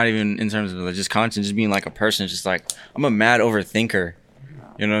mean, maybe not even in terms of like, just content, just being like a person. Just like, I'm a mad overthinker.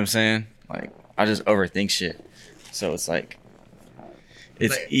 You know what I'm saying? Like, I just overthink shit. So it's like,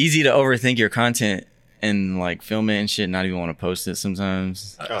 it's easy to overthink your content and like film it and shit, not even want to post it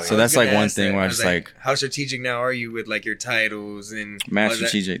sometimes. So that's like one thing where I just like, how strategic now are you with like your titles and mad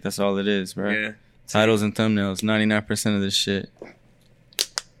strategic? That's all it is, bro. Yeah. Titles and thumbnails, 99% of this shit.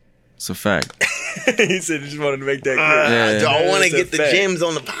 It's a fact. He said, just wanted to make that clear. I don't want to get the gems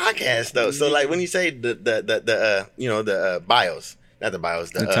on the podcast though. So like when you say the bios, not the bios,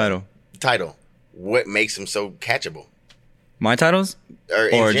 the title, what makes them so catchable? My titles? Or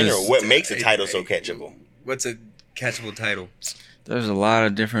in general, what makes a title so catchable? What's a catchable title? There's a lot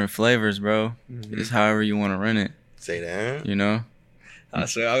of different flavors, bro. It's however you want to run it. Say that. You know?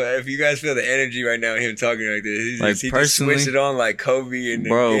 So if you guys feel the energy right now, him talking like this, he just personally, switched it on like Kobe and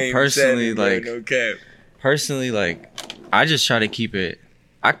bro. The game Personally, setting, like, no cap. Personally, like, I just try to keep it.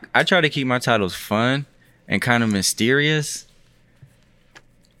 I try to keep my titles fun and kind of mysterious,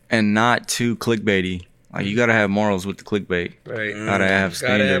 and not too clickbaity. Like, you gotta have morals with the clickbait. Right. Gotta have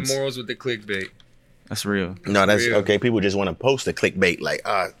standards. Gotta have morals with the clickbait. That's real. No, that's real. Okay. People just want to post a clickbait. Like,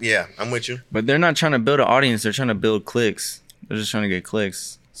 yeah, I'm with you. But they're not trying to build an audience. They're trying to build clicks. They're just trying to get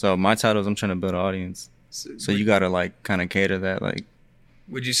clicks. So my titles, I'm trying to build an audience. So you gotta like kind of cater that. Like,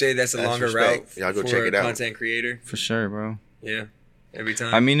 would you say that's a longer route go for check it a out. content creator? For sure, bro. Yeah, every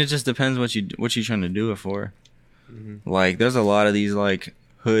time. I mean, it just depends what you trying to do it for. Like, there's a lot of these like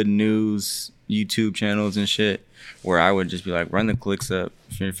hood news YouTube channels and shit where I would just be like, run the clicks up.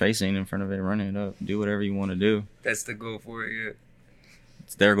 If your face ain't in front of it, run it up. Do whatever you want to do. That's the goal for it. Yeah,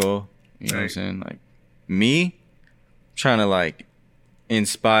 it's their goal. You know what I'm saying? Like, me trying to like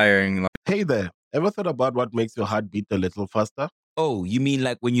inspiring. Like, hey there, ever thought about what makes your heart beat a little faster? Oh, you mean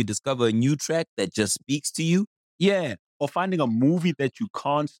like when you discover a new track that just speaks to you? Yeah, or finding a movie that you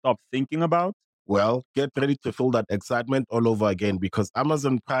can't stop thinking about? Well, get ready to feel that excitement all over again, because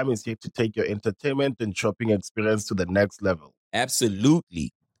Amazon Prime is here to take your entertainment and shopping experience to the next level.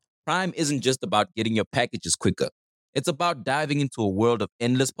 Absolutely. Prime isn't just about getting your packages quicker. It's about diving into a world of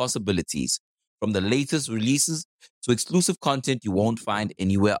endless possibilities, from the latest releases to exclusive content you won't find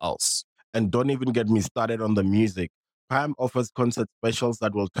anywhere else. And don't even get me started on the music. Prime offers concert specials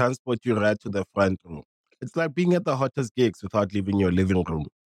that will transport you right to the front row. It's like being at the hottest gigs without leaving your living room.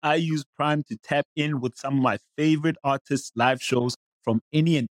 I use Prime to tap in with some of my favorite artists' live shows from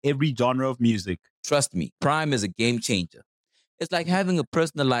any and every genre of music. Trust me, Prime is a game changer. It's like having a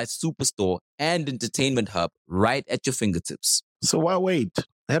personalized superstore and entertainment hub right at your fingertips. So why wait?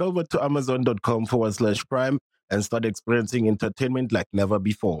 Head over to amazon.com/Prime and start experiencing entertainment like never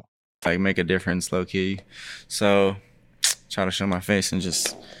before. Like, make a difference, low key. So try to show my face and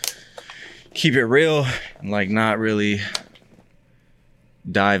just keep it real and like not really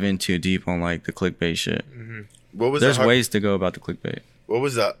dive in too deep on like the clickbait shit. There's ways to go about the clickbait. What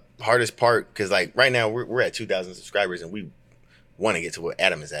was the hardest part? Because like right now we're at 2,000 subscribers and we want to get to where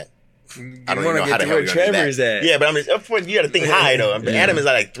Adam is at. I don't even know how the hell you're gonna do Trevor's that. at. Yeah, but I'm just up for you. Got to think high though. Adam is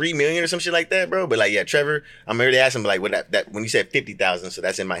like 3 million or some shit like that, bro. But like, yeah, Trevor, I'm already asking like what that when you said 50,000, so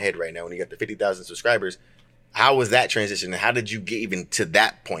that's in my head right now. When you got the 50,000 subscribers, how was that transition? And how did you get even to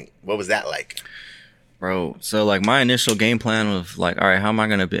that point? What was that like? Bro, so like my initial game plan was like, all right, how am I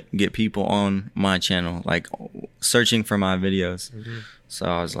gonna get people on my channel, like searching for my videos? So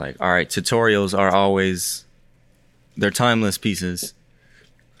I was like, all right, tutorials are always, they're timeless pieces.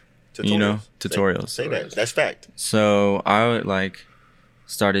 You know, tutorials. Say that. That's fact. So I would like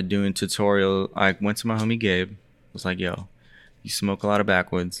started doing tutorial. I went to my homie Gabe. Was like, yo, you smoke a lot of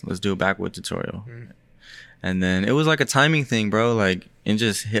backwoods. Let's do a backwood tutorial. And then it was like a timing thing, bro. Like in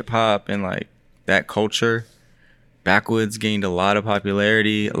just hip hop and like that culture, backwoods gained a lot of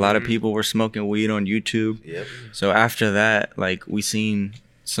popularity. A lot of people were smoking weed on YouTube. Yep. So after that, like we seen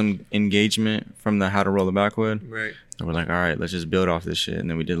some engagement from the how to roll a backwood. Right. And we're like, all right, let's just build off this shit. And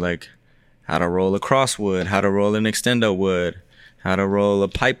then we did like how to roll a crosswood, how to roll an extendo wood, how to roll a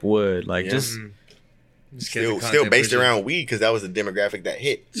pipe wood, like just still based around weed because that was the demographic that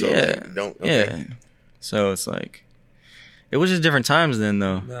hit. So yeah. So it's like it was just different times then,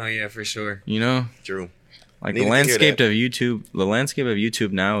 though. Oh yeah, for sure. You know, true. Like the landscape of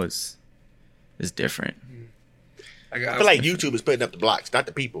YouTube now is different. I feel like YouTube is putting up the blocks, not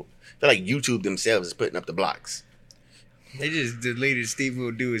the people. I feel like YouTube themselves is putting up the blocks. They just deleted Steve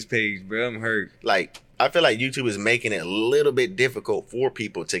Will Do His page, bro. I'm hurt. Like, I feel like YouTube is making it a little bit difficult for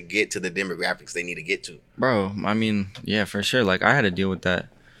people to get to the demographics they need to get to. Bro, I mean, yeah, for sure. Like, I had to deal with that.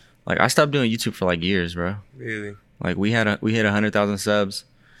 Like, I stopped doing YouTube for like years, bro. Really? Like, we hit 100,000 subs.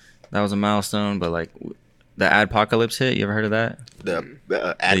 That was a milestone, but like, the adpocalypse hit. You ever heard of that? The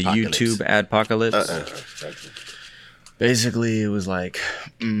The YouTube adpocalypse. Basically, it was like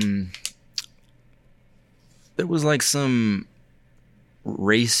there was like some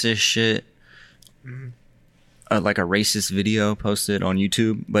racist shit, like a racist video posted on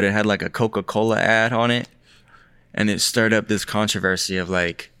YouTube, but it had like a Coca-Cola ad on it, and it stirred up this controversy of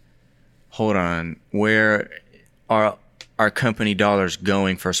like, hold on, where are our company dollars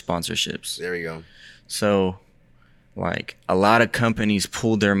going for sponsorships? There we go. So, like, a lot of companies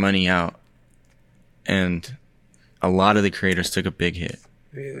pulled their money out, and a lot of the creators took a big hit.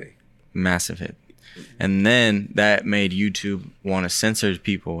 Really? Massive hit. And then that made YouTube want to censor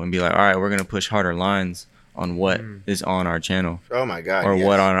people and be like, all right, we're going to push harder lines on what is on our channel. Oh my God. Or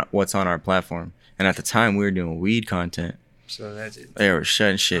yes. what's on our platform. And at the time, we were doing weed content. So that's it. They were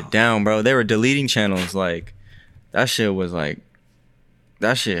shutting shit down, bro. They were deleting channels. Like, that shit was like,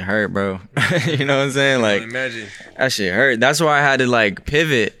 that shit hurt, bro. You know what I'm saying? Like, imagine. That shit hurt. That's why I had to like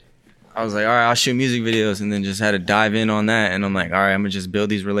pivot. I was like, all right, I'll shoot music videos, and then just had to dive in on that. And I'm like, all right, I'm gonna just build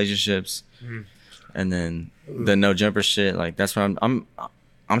these relationships. And then the no jumper shit, like that's what I'm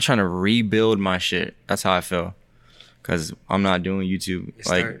trying to rebuild my shit. That's how I feel, cause I'm not doing YouTube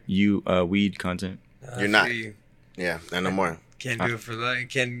weed content. You're not. Yeah, not no more. Can't do it for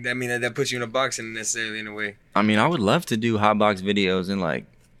like. I mean, that puts you in a box necessarily in a way. I mean, I would love to do hotbox videos and like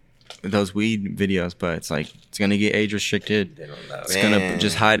those weed videos, but it's like it's gonna get age restricted. They don't allow it's gonna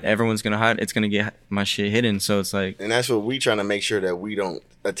just hide. Everyone's gonna hide. It's gonna get my shit hidden. So it's like, and that's what we trying to make sure that we don't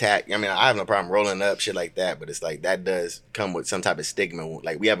attack. I mean, I have no problem rolling up shit like that, but it's like that does come with some type of stigma.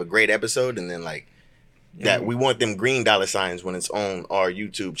 Like we have a great episode, and then like that we want them green dollar signs when it's on our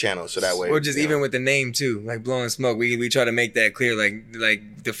YouTube channel, so that way. Or just even with the name too, like blowing smoke. We try to make that clear.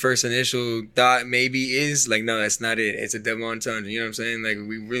 Like the first initial thought maybe is like, no, that's not it. It's a double entendre. You know what I'm saying? Like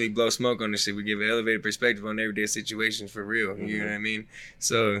we really blow smoke on this shit. We give an elevated perspective on everyday situations for real. You know what I mean?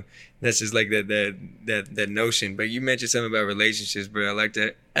 So that's just like that notion. But you mentioned something about relationships, bro. I like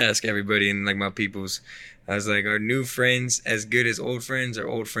to ask everybody and like my peoples. I was like, are new friends as good as old friends, or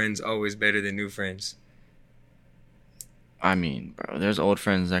old friends always better than new friends? I mean, bro, there's old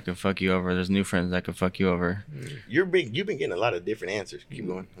friends that can fuck you over. There's new friends that can fuck you over. You've been getting a lot of different answers. Keep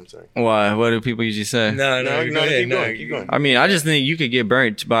going. I'm sorry. Why? What do people usually say? No, keep going. I mean, I just think you could get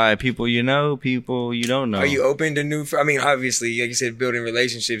burnt by people you know, people you don't know. Are you open to new? I mean, obviously, like you said, building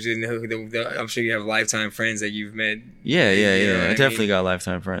relationships. I'm sure you have lifetime friends that you've met. Yeah. I definitely got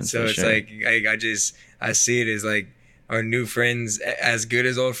lifetime friends. So it's like I see it as like, are new friends as good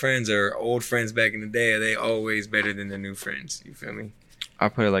as old friends, or old friends back in the day, are they always better than the new friends? You feel me? I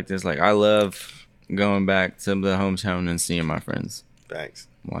put it like this: like I love going back to the hometown and seeing my friends. Thanks.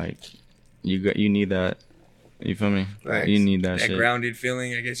 Like you need that. You feel me? Right. You need that shit. shit. Grounded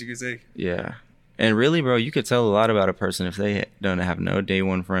feeling, I guess you could say. Yeah. And really, bro, you could tell a lot about a person if they don't have no day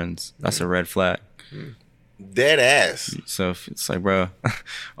one friends. That's a red flag. Dead ass. So if it's like, bro,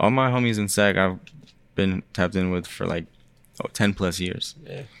 all my homies in SAC I've been tapped in with for like 10 plus years.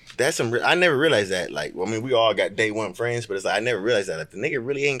 Yeah. That's I never realized that. Like, I mean, we all got day one friends, but it's like I never realized that. Like, the nigga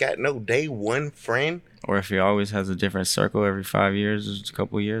really ain't got no day one friend. Or if he always has a different circle every 5 years, or a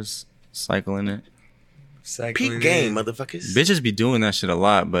couple years, cycling it. Peak game, motherfuckers. Bitches be doing that shit a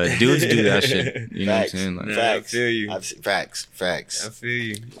lot, but dudes do that shit. You know what I'm saying? Like, facts. I feel you. Facts. I feel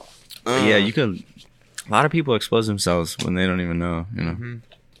you. Yeah, you could. A lot of people expose themselves when they don't even know. You know.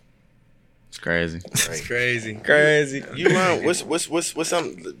 It's crazy. It's crazy. You learn what's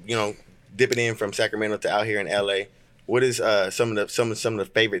something, you know, dipping in from Sacramento to out here in LA. What is some of the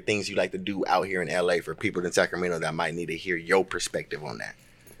favorite things you like to do out here in LA for people in Sacramento that might need to hear your perspective on that?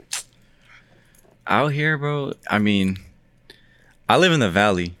 Out here, bro. I mean, I live in the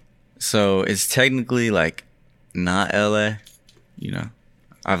Valley, so it's technically like not LA. You know.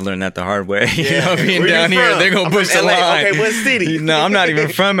 I've learned that the hard way. You know, being down here, they're gonna push the line. Okay, what city? No, I'm not even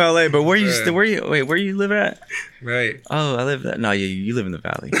from LA. But where you live at? Right. Oh, I live that. No, yeah, you live in the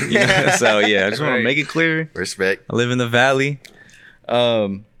Valley. You know? So yeah, I just want to make it clear. Respect. I live in the Valley.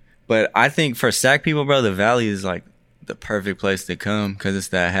 But I think for SAC people, bro, the Valley is like the perfect place to come because it's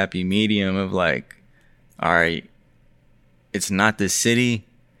that happy medium of like, all right, it's not the city,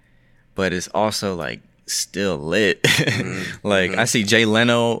 but it's also like still lit. Like I see Jay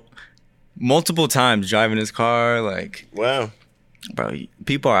Leno multiple times driving his car. Like, wow, bro,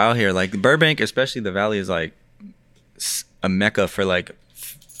 people are out here. Like Burbank, especially the Valley, is like a mecca for like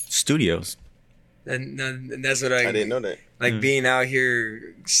studios. And that's what I didn't know that. Like being out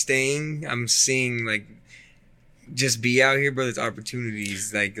here, staying, I'm seeing like just be out here, bro. There's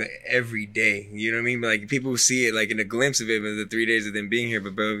opportunities like every day. You know what I mean? Like people see it like in a glimpse of it in the 3 days of them being here.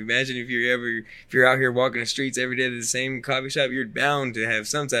 But bro, imagine if you're out here walking the streets every day to the same coffee shop, you're bound to have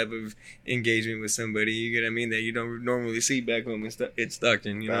some type of engagement with somebody. You get what I mean? That you don't normally see back home in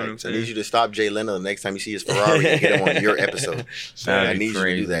Stockton. You know what I'm saying? I need you to stop Jay Leno the next time you see his Ferrari and get him on your episode. I need you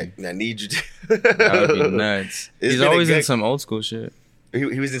to do that. I need you to. That would be nuts. He's always in some old school shit. He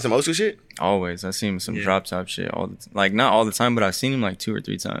was in some old school shit? Always. I've seen him some drop top shit all the time. Like, not all the time, but I've seen him like 2 or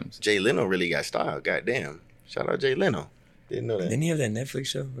 3 times. Jay Leno really got style. Goddamn. Shout out Jay Leno. Didn't know that. Didn't he have that Netflix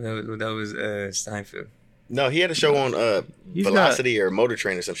show? That was Steinfeld. No, he had a show on Velocity or Motor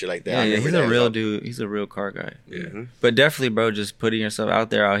Train or some shit like that. Yeah, he's a real dude. He's a real car guy. Yeah. Mm-hmm. But definitely, bro, just putting yourself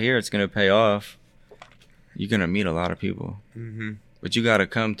out here, it's going to pay off. You're going to meet a lot of people. Mm-hmm. But you got to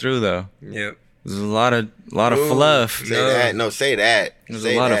come through, though. Yep. There's a lot of fluff. Say that. No, say that. There's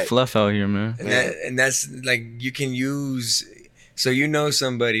a lot of fluff out here, man. And that's like you can use. So you know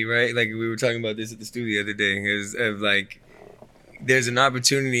somebody, right? Like we were talking about this at the studio the other day. Is of like, there's an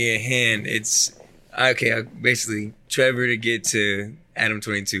opportunity at hand. It's okay. Basically, Trevor to get to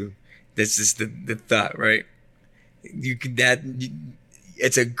Adam22. That's just the thought, right?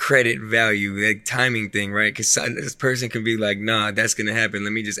 It's a credit value, like timing thing, right? Because this person can be like, nah, that's going to happen.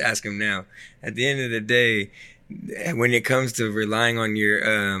 Let me just ask him now. At the end of the day, when it comes to relying on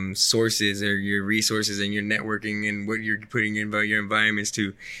your sources or your resources and your networking and what you're putting in your environments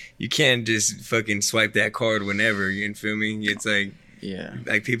to, you can't just fucking swipe that card whenever. You feel me? It's like, yeah,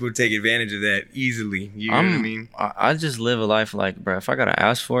 like people take advantage of that easily. You know what I mean? I just live a life like, bro, if I got to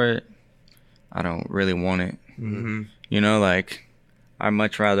ask for it, I don't really want it. Mm-hmm. You know, like, I'd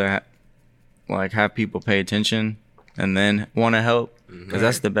much rather have people pay attention and then want to help, because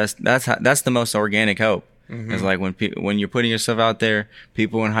that's the best. That's the most organic help. Mm-hmm. It's like when you're putting yourself out there,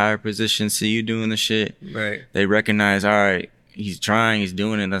 people in higher positions see you doing the shit. Right. They recognize, all right, he's trying, he's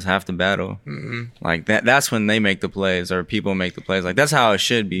doing it. That's half the battle. Mm-hmm. Like that's when they make the plays, or people make the plays. Like that's how it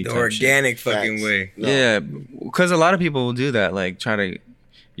should be. The organic fucking way. No. Yeah, because a lot of people will do that. Like try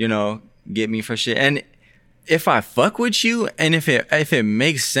to, get me for shit. And if I fuck with you and if it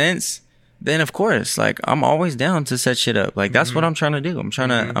makes sense, then of course, like I'm always down to set shit up. Like that's what I'm trying to do. I'm trying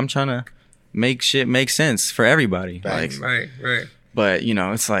to make shit make sense for everybody. Like, right. But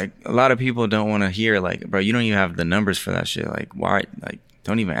it's like a lot of people don't want to hear like, bro, you don't even have the numbers for that shit. Like why? Like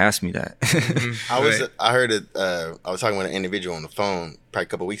don't even ask me that. I heard it. I was talking with an individual on the phone probably a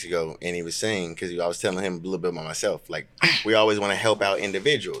couple of weeks ago, and he was saying, because I was telling him a little bit about myself, like we always want to help out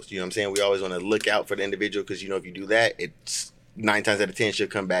individuals. You know what I'm saying? We always want to look out for the individual, because if you do that, it's 9 times out of 10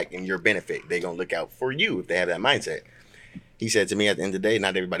 should come back in your benefit. They're gonna look out for you if they have that mindset. He said to me, at the end of the day,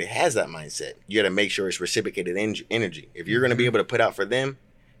 not everybody has that mindset. You got to make sure it's reciprocated energy. If you're going to be able to put out for them,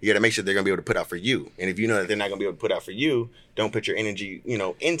 you got to make sure they're going to be able to put out for you. And if you know that they're not going to be able to put out for you, don't put your energy,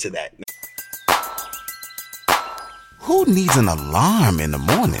 into that. Who needs an alarm in the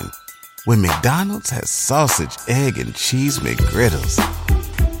morning when McDonald's has sausage, egg, and cheese McGriddles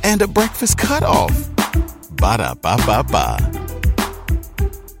and a breakfast cutoff? Ba-da-ba-ba-ba.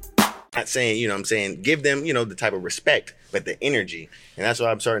 Not saying, I'm saying give them, the type of respect, but the energy. And that's what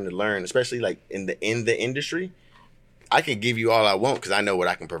I'm starting to learn, especially like in the industry. I can give you all I want because I know what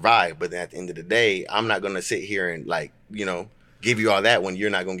I can provide. But then at the end of the day, I'm not going to sit here and give you all that when you're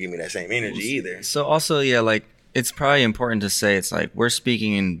not going to give me that same energy either. So also, yeah, like it's probably important to say it's like we're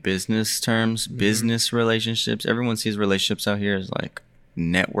speaking in business terms, business relationships. Everyone sees relationships out here as like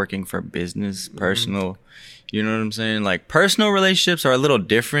networking for business, personal. You know what I'm saying? Like personal relationships are a little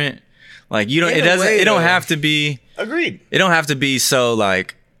different. Like you don't. It don't have to be. Agreed. It don't have to be so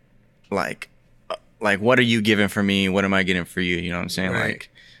like, what are you giving for me? What am I getting for you? You know what I'm saying? Right. Like,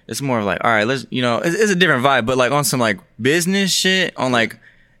 it's more of like, all right, let's, it's a different vibe, but like on some like business shit, on like,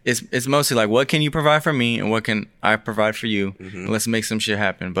 it's mostly like, what can you provide for me and what can I provide for you? And let's make some shit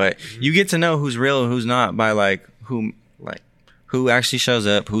happen. But you get to know who's real and who's not by like who actually shows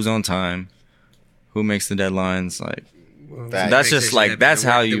up, who's on time, who makes the deadlines. Like, that's just like, that's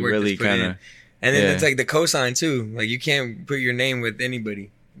how you really kind of. And then it's like the cosign too. Like you can't put your name with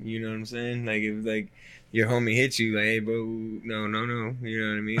anybody. You know what I'm saying? Like if like your homie hits you, like, hey bro, no. You know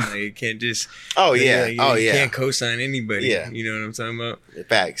what I mean? Like you can't just. Oh yeah. You can't cosign anybody. Yeah. You know what I'm talking about?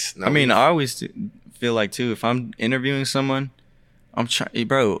 Facts. No, I mean, I always feel like too, if I'm interviewing someone, I'm trying,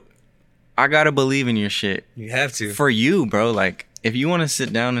 bro. I gotta believe in your shit. You have to. For you, bro. Like if you want to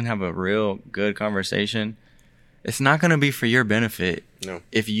sit down and have a real good conversation, it's not gonna be for your benefit. No.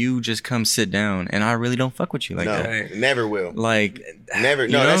 if you just come sit down and I really don't fuck with you like no, that. never will. Like never.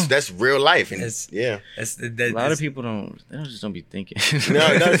 No, that's real life. And a lot of people don't be thinking.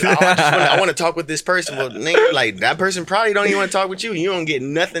 I want to talk with this person. Well, nigga, like that person probably don't even want to talk with you. You don't get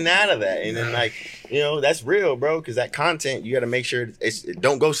nothing out of that. And then like, that's real, bro. Because that content, you got to make sure it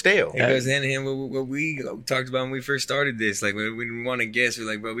don't go stale. It goes hand in hand with what we talked about when we first started this. Like when we want a guest, we're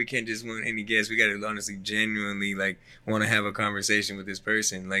like, bro, we can't just want any guest. We got to honestly, genuinely like want to have a conversation with this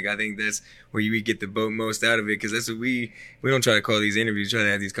person. Like I think that's where we get the most out of it, because that's what we don't try to call these interviews, try to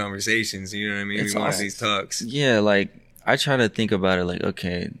have these conversations. You know what I mean? We want these talks. Yeah, like I try to think about it like,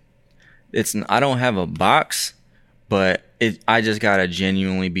 okay, I don't have a box, but I just gotta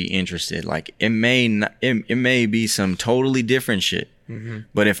genuinely be interested. Like it may be some totally different shit,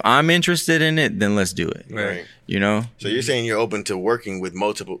 but if I'm interested in it, then let's do it. Right. So you're saying you're open to working with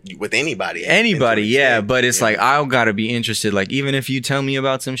anybody? Anybody, yeah. But it's like I gotta be interested. Like even if you tell me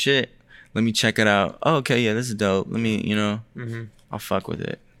about some shit, let me check it out. Oh, okay, yeah, this is dope. Let me, I'll fuck with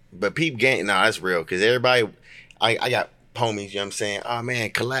it. But peep game, that's real. Because everybody, I got homies, you know what I'm saying? Oh, man,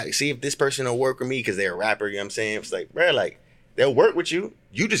 collab. See if this person will work with me because they're a rapper, you know what I'm saying? It's like, bro, like, they'll work with you.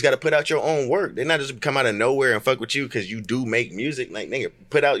 You just got to put out your own work. They're not just come out of nowhere and fuck with you because you do make music. Like, nigga,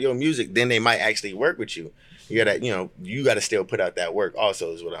 put out your music, then they might actually work with you. You gotta, you gotta still put out that work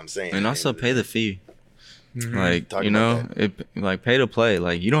also is what I'm saying. And also pay the fee. Like, like pay to play.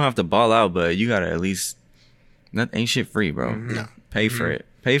 Like, you don't have to ball out, but you gotta at least, that ain't shit free, bro. No. Pay for it.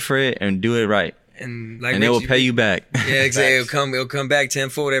 Pay for it and do it right. And like it will pay you back. Yeah, exactly. It'll come back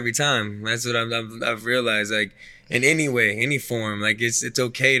tenfold every time. That's what I've realized. Like in any way, any form, like it's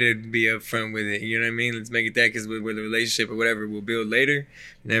okay to be upfront with it. You know what I mean? Let's make it that, because with the relationship or whatever we'll build later,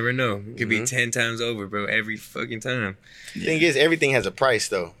 you never know. It could be 10 times over, bro. Every fucking time. The thing is, everything has a price,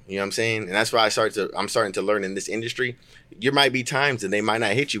 though. You know what I'm saying? And that's why I'm starting to learn in this industry. There might be times that they might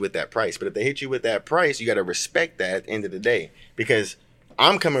not hit you with that price, but if they hit you with that price, you got to respect that at the end of the day, because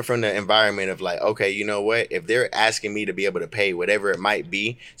I'm coming from the environment of like, okay, you know what? If they're asking me to be able to pay whatever it might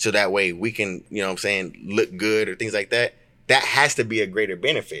be, so that way we can, you know what I'm saying, look good or things like that, that has to be a greater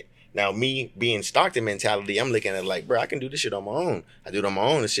benefit. Now, me being Stockton mentality, I'm looking at like, bro, I can do this shit on my own. I do it on my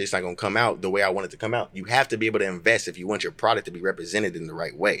own. This shit's not going to come out the way I want it to come out. You have to be able to invest if you want your product to be represented in the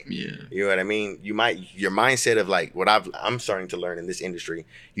right way. Yeah. You know what I mean? Your mindset of like what I'm starting to learn in this industry,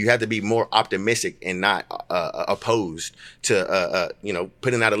 you have to be more optimistic and not opposed to,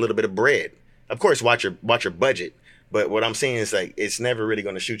 putting out a little bit of bread. Of course, watch your budget. But what I'm saying is like it's never really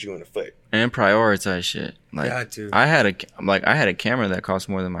going to shoot you in the foot. And prioritize shit. Like Got to. I had a camera that cost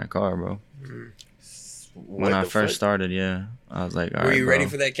more than my car, bro. When I first started, yeah, I was like, all right, were you bro. ready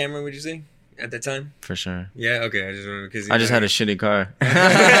for that camera? Would you say at the time? For sure. Yeah. Okay. I just wanted because I just had a shitty car. I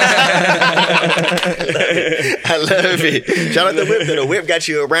love it. Shout out to Whip. The Whip got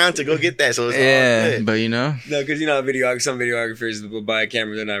you around to go get that, so it's all good. But no, because some videographers will buy a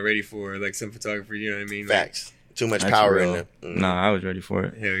camera they're not ready for, like some photographer. You know what I mean? Facts. Too much power in them. Nah, I was ready for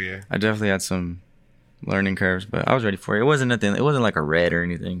it. Hell yeah. I definitely had some learning curves, but I was ready for it. It wasn't nothing. It wasn't like a Red or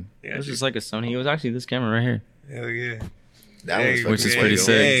anything. Yeah, it was just like a Sony. It was actually this camera right here. Hell yeah. That one's which is fuego. pretty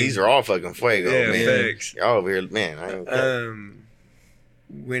sick. These are all fucking fuego, man. Facts. Y'all over here, man. I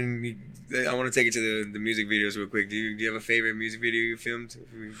want to take it to the music videos real quick. Do you have a favorite music video you filmed?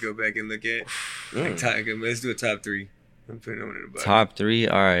 If we go back and look at, let's do a top 3. I'm putting one in the box. Top 3,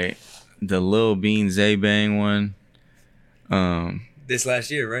 all right. The Lil Bean Zay Bang one. This last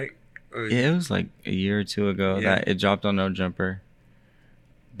year, right? Yeah, it was like a year or 2 ago. Yeah. That it dropped on No Jumper.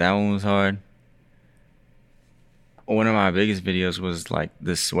 That one was hard. One of my biggest videos was like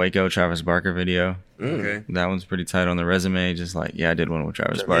this Waco Travis Barker video. Okay. That one's pretty tight on the resume. Just like, I did one with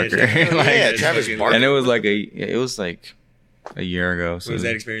Travis Barker. Travis Barker. And it was like a year ago. So what was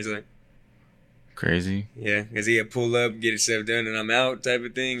that experience like? Crazy. Yeah, because he had pull up, get himself done, and I'm out type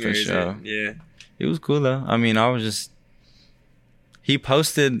of thing. For sure. Yeah. It was cool though. I mean, he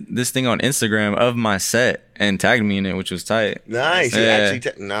posted this thing on Instagram of my set and tagged me in it, which was tight. Nice. Yeah.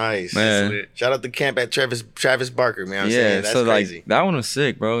 Nice. Yeah. Shout out to camp at Travis Barker, man. I'm saying that's so crazy. Like that one was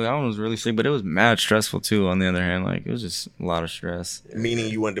sick, bro. That one was really sick, but it was mad stressful too. On the other hand, like it was just a lot of stress.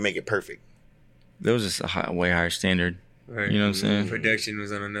 Meaning you wanted to make it perfect. There was just a way higher standard. Right. You know what I'm saying? Production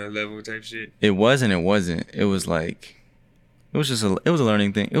was on another level type shit. It wasn't. It was like. It was just a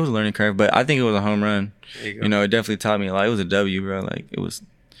learning thing. It was a learning curve, but I think it was a home run. You know, it definitely taught me a lot. It was a W, bro. Like it was,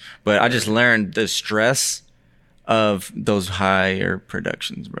 but I just learned the stress of those higher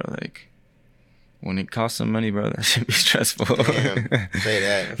productions, bro. Like when it costs some money, bro, that should be stressful. Damn. Say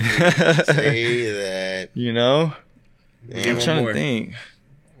that. Say that. You know? Yeah, I'm trying to think.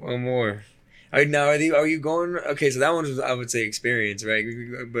 One more. Are you going? Okay, so that one was, I would say, experience, right?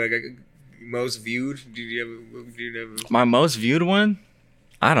 But most viewed. Do you have My most viewed one?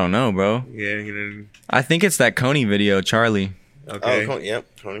 I don't know, bro. Yeah, I think it's that Coney video, Charlie. Okay. Oh, yep,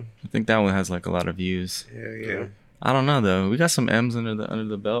 Coney. I think that one has like a lot of views. Yeah. I don't know though. We got some M's under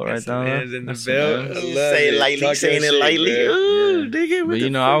the belt right now. M's in the belt. I love Say it lightly, saying it lightly. Ooh, dig it. But you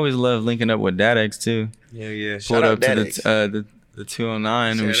know, I always love linking up with DadX too. Yeah. Pulled up to the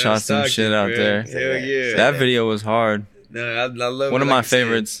 209 and we shot some shit out there. Hell yeah. That video was hard. No, I love one of my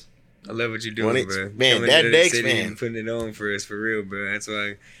favorites. I love what you're doing, bro. Man, DadX, man. Putting it on for us, for real, bro. That's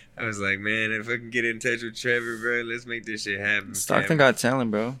why I was like, man, if I can get in touch with Trevor, bro, let's make this shit happen. Stockton got talent,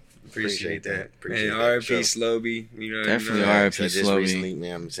 bro. Appreciate that. Appreciate and that. R.I.P. Slowby. You know, definitely R.I.P. Just Slowby. recently,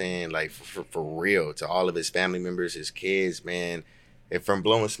 man, I'm saying, like, for real, to all of his family members, his kids, man. If from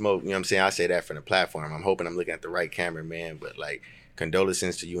blowing smoke, you know what I'm saying? I say that from the platform. I'm hoping I'm looking at the right camera, man. But, like,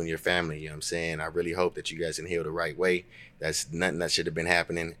 condolences to you and your family, you know what I'm saying? I really hope that you guys can heal the right way. That's nothing that should have been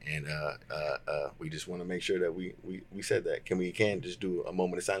happening. And we just want to make sure that we said that. Can we just do a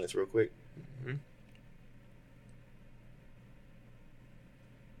moment of silence real quick? Mm-hmm.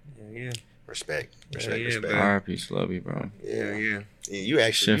 Yeah. Respect. R.I.P. Slowby, bro. Yeah. You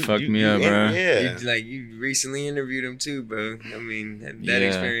actually shit fucked me up, bro. Yeah. You recently interviewed him too, bro. I mean, that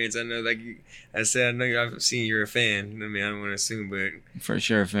experience. I know, like I said, I know I've seen you're a fan. I mean, I don't want to assume, but for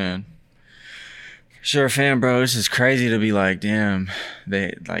sure, a fan. Sure, fan, bro. It's just crazy to be like, damn,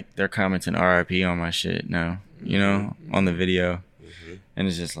 they're commenting R.I.P. on my shit now, you know, on the video, and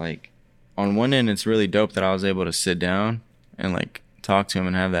it's just like, on one end, it's really dope that I was able to sit down and like talk to him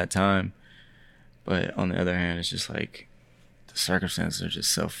and have that time, but on the other hand, it's just like the circumstances are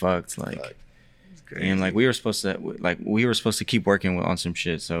just so fucked, like, and like we were supposed to keep working on some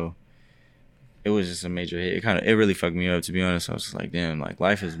shit, so it was just a major hit. It really fucked me up, to be honest. I was just like, damn, like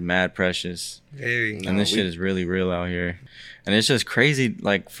life is mad precious. And this shit is really real out here. And it's just crazy,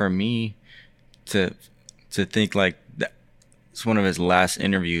 like, for me to think like that it's one of his last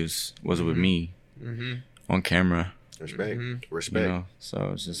interviews was with me on camera. Respect. You know? So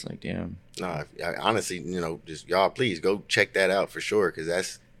it's just like, damn. Nah, honestly, you know, just y'all please go check that out for sure, because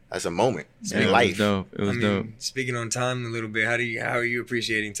that's a moment. It's life. It was dope. Speaking on time a little bit, how are you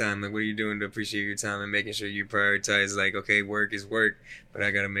appreciating time? Like, what are you doing to appreciate your time and making sure you prioritize, like, okay, work is work, but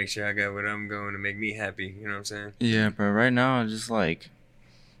I got to make sure I got what I'm going to make me happy. You know what I'm saying? Yeah, bro. Right now, I'm just like,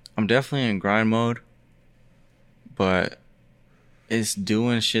 I'm definitely in grind mode, but it's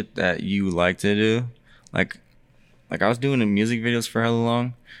doing shit that you like to do. Like I was doing the music videos for hella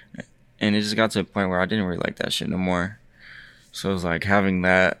long, and it just got to a point where I didn't really like that shit no more. So it was like having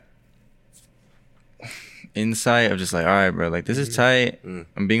that insight of just like, all right, bro, like this is tight.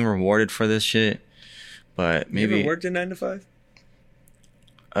 I'm being rewarded for this shit, but maybe. You ever worked a 9 to 5?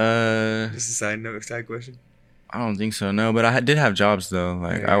 Just a side question. I don't think so, no. But I did have jobs though.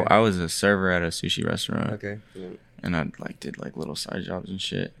 Like I was a server at a sushi restaurant. Okay. And I like did like little side jobs and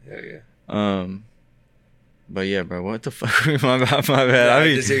shit. Yeah. But yeah, bro, what the fuck? my bad. I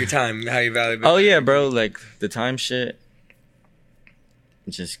mean, just your time, how you value it. Oh yeah, bro, like the time shit.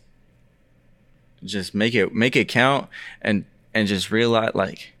 Just make it count and just realize,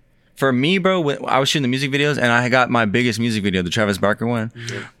 like, for me, bro, when I was shooting the music videos and I got my biggest music video, the Travis Barker one,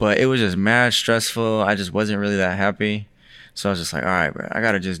 but it was just mad stressful. I just wasn't really that happy. So I was just like, all right, bro, I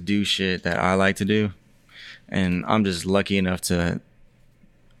gotta just do shit that I like to do. And I'm just lucky enough to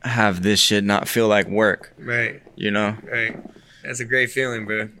have this shit not feel like work. Right. You know? Right. That's a great feeling,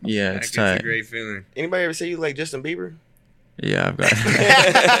 bro. Yeah, it's tight. It's a great feeling. Anybody ever say you like Justin Bieber? Yeah, I've got. I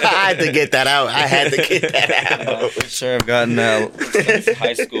had to get that out. Sure, I've gotten that since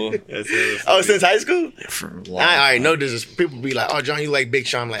high school. Since high school? For a long all right, no, there's people be like, oh, John, you like Big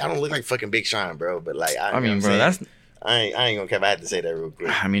Sean. I'm like, I don't look like fucking Big Sean, bro. But like, I mean, bro, that's. I ain't gonna care. I had to say that real quick.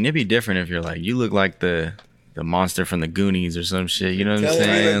 I mean, it'd be different if you're like, you look like the monster from the Goonies or some shit. You know what I'm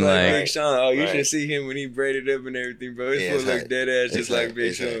saying? Like Big Sean. Oh, you should see him when he braided up and everything, bro. His foot looks dead ass just like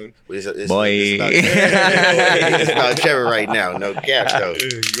Big Sean. Boy. It's about Trevor right now. No cap, though.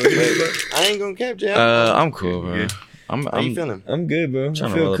 I ain't gonna cap, Jay. I'm cool, bro. How you feeling? I'm good, bro.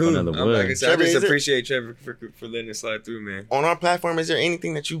 Trying I to roll feel up cool. another wood. Like I said, I just appreciate Trevor for letting it slide through, man. On our platform, is there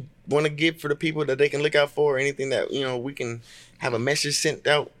anything that you want to give for the people that they can look out for? Or anything that, you know, we can have a message sent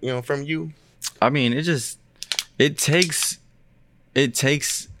out, you know, from you? I mean, it takes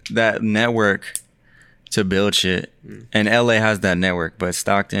that network to build shit. And LA has that network, but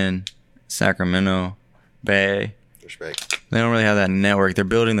Stockton, Sacramento, Bay, respect. They don't really have that network. They're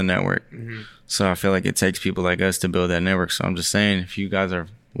building the network. So I feel like it takes people like us to build that network. So I'm just saying, if you guys are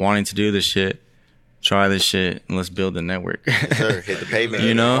wanting to do this shit, try this shit and let's build a network. Yes, sir. Hit the pavement.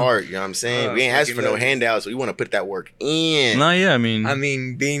 You know? Hard, you know what I'm saying? We ain't asking for no handouts. We want to put that work in. No, yeah, I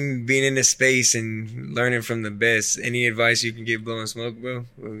mean, being in the space and learning from the best. Any advice you can give blowing smoke, bro?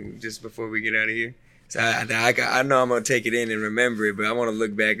 Just before we get out of here. So I know I'm gonna take it in and remember it, but I want to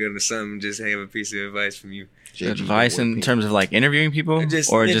look back on something and just have a piece of advice from you. Advice in terms of like interviewing people, or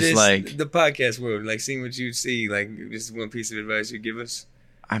just like the podcast world, like seeing what you see, like just one piece of advice you give us.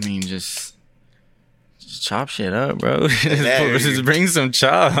 I mean, just chop shit up, bro. Just bring some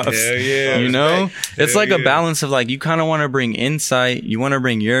chops. Hell yeah. You know, it's Hell like a balance of like you kind of want to bring insight, you want to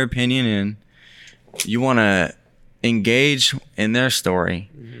bring your opinion in, you want to engage in their story,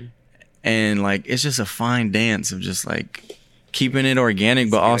 and like it's just a fine dance of just like keeping it organic,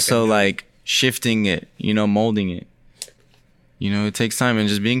 but also like shifting it, you know, molding it. You know, it takes time and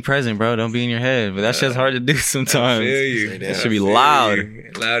just being present, bro. Don't be in your head. But that shit's hard to do sometimes. I feel you. It should be loud.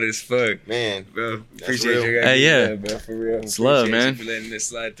 Loud as fuck. Man. Bro, appreciate you guys. Hey, yeah. Love, bro, for real. It's love, Appreciate man. you for letting this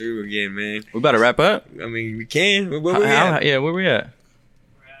slide through again, man. We about to wrap up? I mean, we can. Where we at? Yeah, where we at?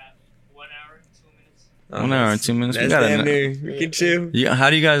 1 hour and 2 minutes. That's damn near. We can chill. Yeah, how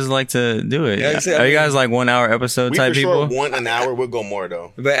do you guys like to do it? Are you guys like 1 hour episode type people? We for sure want an hour. We'll go more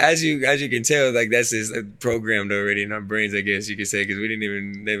though. But as you can tell, like that's just programmed already in our brains, I guess you could say, because we didn't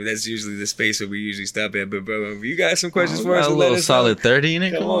even. That's usually the space that we usually stop at. But bro, if you got some questions for us, A little solid 30 in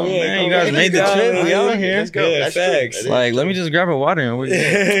it. Come on, man. You guys made the trip. We out here. Let's go. Yeah, That's facts. true. Like, let me just grab a water and we're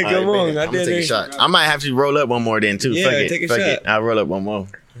good. Come on, I'm gonna take a shot. I might have to roll up one more then too. Yeah, Fuck it. take a Fuck shot. it. I'll roll up one more.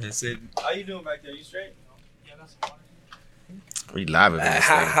 That's it. How you doing back there? You straight? We live in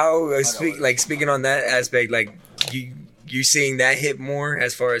this thing. Speaking on that aspect, like you seeing that hit more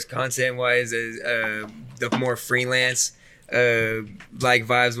as far as content wise as the more freelance like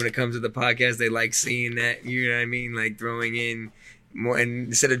vibes when it comes to the podcast. They like seeing that, you know what I mean, like throwing in more, and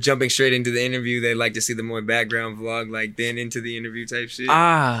instead of jumping straight into the interview, they like to see the more background vlog, like then into the interview type shit.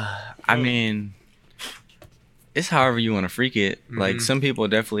 I mean, it's however you want to freak it. Like some people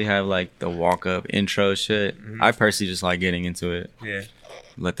definitely have like the walk up intro shit. I personally just like getting into it. Yeah.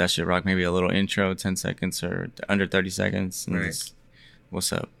 Let that shit rock. Maybe a little intro, 10 seconds or under 30 seconds. And Right. just,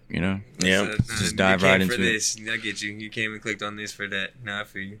 what's up? You know? Yeah. Just dive right into this. I get you. You came and clicked on this for that. Nah, I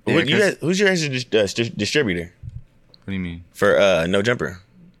feel you. Who's your distributor? What do you mean? For No Jumper?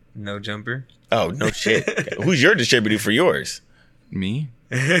 No Jumper? Oh, no shit. Who's your distributor for yours? Me?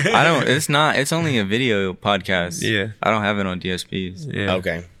 It's only a video podcast. Yeah. I don't have it on DSPs. Yeah.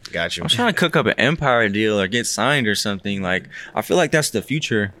 Okay. Got you. I'm trying to cook up an Empire deal or get signed or something. Like, I feel like that's the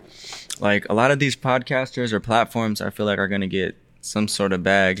future. Like, a lot of these podcasters or platforms, I feel like are going to get some sort of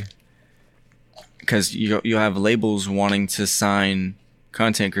bag. Because you have labels wanting to sign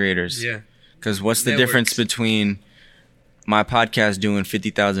content creators. Yeah. Because what's the difference between my podcast doing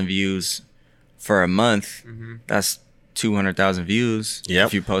 50,000 views for a month? That's 200,000 views. Yep.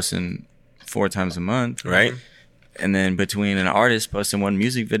 If you're posting 4 times a month, Right. and then between an artist posting one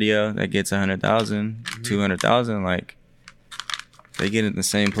music video that gets 100,000, 200,000, like they get in the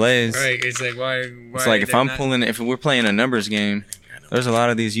same place. Right. It's like why It's like if we're playing a numbers game, there's a lot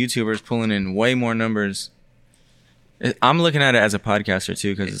of these YouTubers pulling in way more numbers. I'm looking at it as a podcaster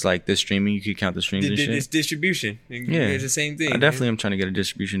too, because it's like this streaming. You could count the streams and shit. It's distribution. Yeah, It's the same thing. I definitely am trying to get a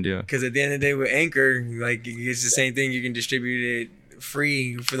distribution deal. Because at the end of the day with Anchor, like it's the same thing. You can distribute it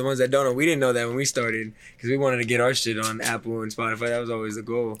free for the ones that don't know. We didn't know that when we started because we wanted to get our shit on Apple and Spotify. That was always the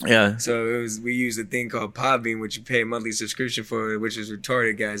goal. Yeah. So we used a thing called Podbean, which you pay a monthly subscription for, which is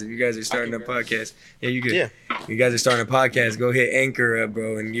retarded, guys. If you guys are starting a podcast, you could. Yeah. You guys are starting a podcast, go hit Anchor up,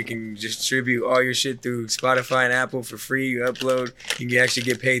 bro, and you can distribute all your shit through Spotify and Apple for free. You upload, you can actually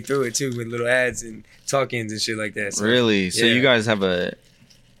get paid through it too with little ads and talk-ins and shit like that. So, really? So yeah. you guys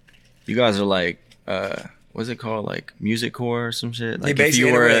are like, what's it called? Like Music Core or some shit? Like if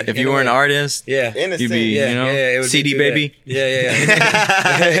you were an artist, yeah, you'd be, you know, it would CD baby. Yeah.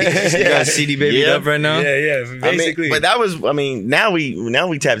 You guys CD baby up right now? Yeah. Basically, but that was. I mean, now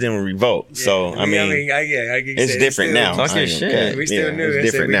we tapped in with Revolt. Yeah. So I can say it's different now. Talk your shit. We still new.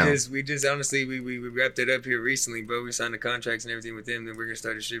 It's different now. We just honestly we wrapped it up here recently, bro. We signed the contracts and everything with them. Then we're gonna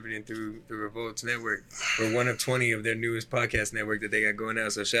start distributing through Revolt's network. We're one of 20 of their newest podcast network that they got going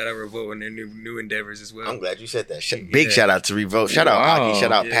out. So shout out Revolt and their new endeavors as well. I'm glad you said that. Big shout out to Revolt. Shout out Aki.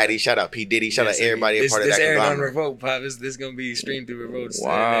 Shout out Patty. Shout out P Diddy. Shout out everybody a part of that. This airing on Revolt, Pop. This gonna be streamed through Revolt.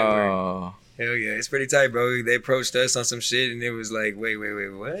 Wow. Hell yeah, it's pretty tight, bro. They approached us on some shit, and it was like, wait,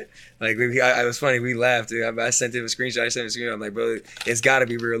 what? Like, it was funny. We laughed. I sent him a screenshot. I sent him a screenshot. I'm like, bro, it's got to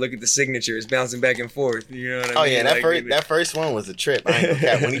be real. Look at the signature. It's bouncing back and forth. You know what I mean? Oh yeah, like, that first one was a trip. I ain't gonna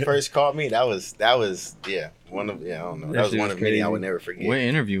cap. When he first called me, that was one of I don't know. That was one of many I would never forget. What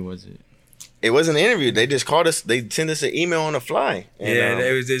interview was it? It wasn't an interview. They just called us. They sent us an email on the fly. And,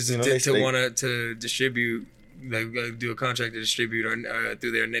 it was just to distribute, like do a contract to distribute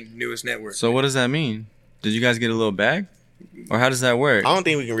through their newest network. So what does that mean? Did you guys get a little bag? Or how does that work? I don't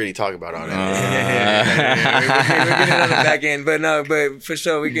think we can really talk about all that. We're getting on the back end, but for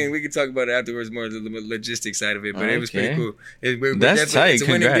sure we can talk about it afterwards, more the logistics side of it. But it was pretty cool. That's tight. It's a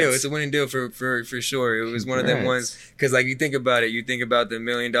winning deal. It's a winning deal for sure. It was one of them ones because like you think about it, you think about the $1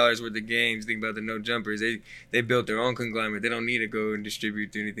 million worth of games, think about the no jumpers. They built their own conglomerate. They don't need to go and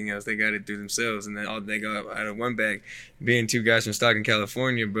distribute to anything else. They got it through themselves, and then all they got out of one bag. Being two guys from Stockton,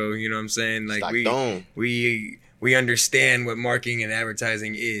 California, bro. You know what I'm saying? Like we understand what marketing and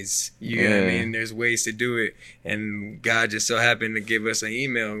advertising is. You know what I mean? There's ways to do it. And God just so happened to give us an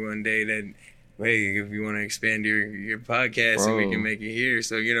email one day that, hey, if you want to expand your podcast, and we can make it here.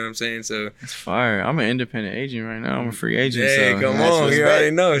 So, you know what I'm saying? So it's fire. I'm an independent agent right now. I'm a free agent. Hey, come on. You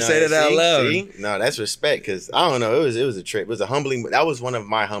already know. Say that out loud. See? No, that's respect because, I don't know, it was a trip. It was a humbling. That was one of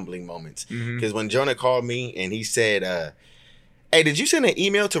my humbling moments. Because when Jonah called me and he said, hey, did you send an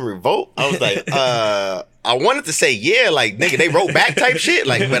email to Revolt? I was like, I wanted to say, yeah, like, nigga, they wrote back type shit.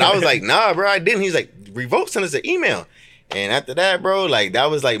 Like, but I was like, nah, bro, I didn't. He's like, Revolt sent us an email. And after that, bro, like, that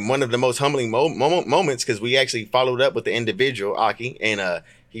was like one of the most humbling moments because we actually followed up with the individual, Aki, and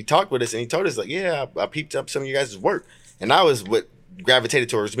he talked with us and he told us, like, yeah, I peeped up some of you guys' work. And I was what gravitated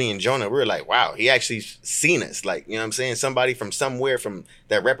towards me and Jonah. We were like, wow, he actually seen us. Like, you know what I'm saying? Somebody from somewhere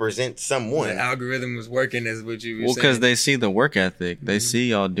that represents someone. The algorithm was working as what you were saying. Well, because they see the work ethic. They see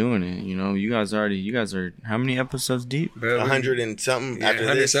y'all doing it. You know, you guys are how many episodes deep? 100 and something after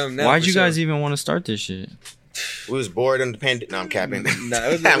 100 this. Something now. Why'd you guys even want to start this shit? We was bored in the pandemic. No, I'm capping. No,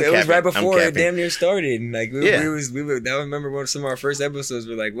 it was right before it damn near started. Like I remember some of our first episodes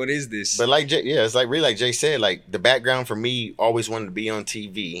were like, what is this? But like it's like really like Jay said, like the background for me always wanted to be on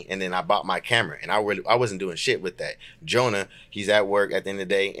TV, and then I bought my camera, and I wasn't doing shit with that. Jonah, he's at work at the end of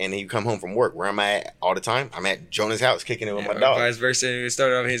the day, and he come home from work. Where am I at all the time? I'm at Jonah's house kicking it with my dog. Vice versa. It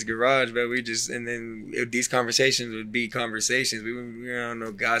started off in his garage, but these conversations would be conversations. We don't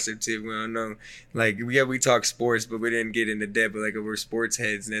know gossip tip. We don't know we talk sports, but we didn't get into depth. But like we're sports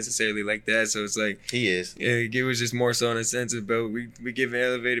heads necessarily like that. So it's like he is. It was just more so in a sense of, but we give an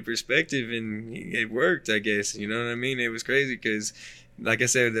elevated perspective, and it worked. I guess you know what I mean. It was crazy because, like I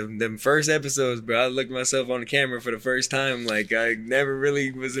said, the first episodes, bro, I looked myself on the camera for the first time. Like I never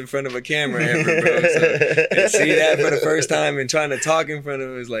really was in front of a camera ever, bro. So to see that for the first time and trying to talk in front of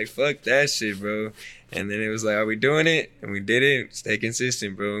it was like, fuck that shit, bro. And then it was like, are we doing it? And we did it. Stay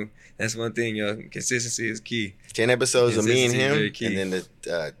consistent, bro. That's one thing, y'all. Consistency is key. 10 episodes of me and him, and then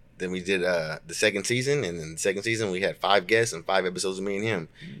then we did the second season, and then the second season we had 5 guests and 5 episodes of me and him.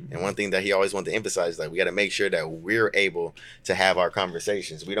 And one thing that he always wanted to emphasize is like we got to make sure that we're able to have our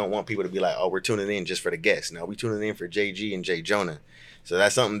conversations. We don't want people to be like, oh, we're tuning in just for the guests. No, we tuning in for JG and Jay Jonah. So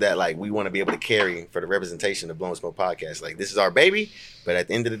that's something that like we want to be able to carry for the representation of Blowing Smoke Podcast. Like this is our baby, but at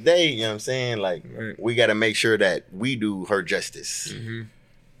the end of the day, you know what I'm saying? Like we got to make sure that we do her justice. Mm-hmm.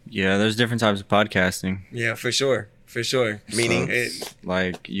 Yeah, there's different types of podcasting. Yeah, for sure. For sure. Meaning?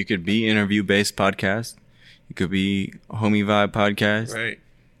 Like, you could be interview-based podcast. You could be homie vibe podcast. Right.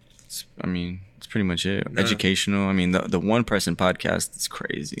 It's pretty much it. No. Educational. I mean, the one-person podcast is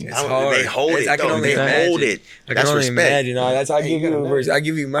crazy. It's hard. They hold it. I can only imagine. I can only imagine. That's I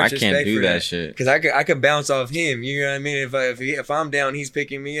give you much respect. I can't do that shit because I could bounce off him. You know what I mean? If I'm down, he's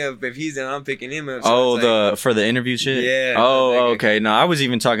picking me up. If he's down, I'm picking him up. So for the interview shit. Yeah. Oh, okay. No, I was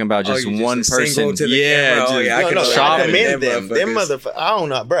even talking about just one person. Yeah. I commend them. Them motherfuckers. I don't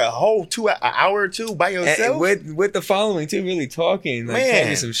know, bro. A whole an hour or two by yourself with the following too. Really talking. Like,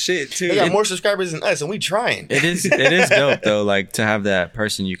 man, some shit too. They got more subscribers than us, and we trying. It is dope though, like to have that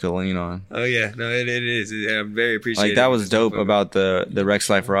person you could lean on. Oh yeah, no, it is. I'm very appreciative. Like that was dope about the Rex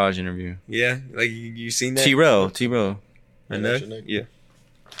Life Raj interview. Yeah, like you seen that? T-Row. I know. Yeah.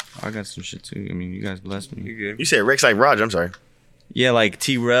 I got some shit too. I mean, you guys blessed me. You good? You said Rex Life Raj. I'm sorry. Yeah, like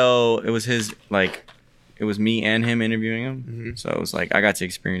T-Rell. It was his it was me and him interviewing him. Mm-hmm. So it was like I got to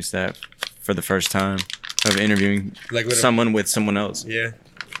experience that for the first time of interviewing with someone else. Yeah.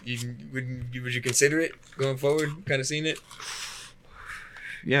 Would you consider it going forward? Kind of seen it?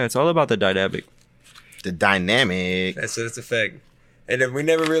 Yeah, it's all about the dynamic. The dynamic. That's a fact. And then we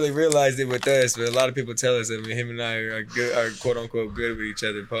never really realized it with us, but a lot of people tell us that him and I are good, are quote unquote good with each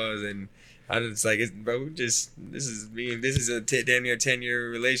other. Pause. And It's like, bro, this is a damn near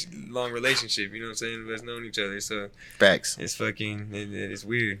 10-year long relationship. You know what I'm saying? We've known each other, so facts. It's fucking, it's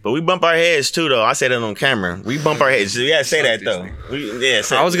weird. But we bump our heads too, though. I say that on camera. We bump our heads. You gotta say that though.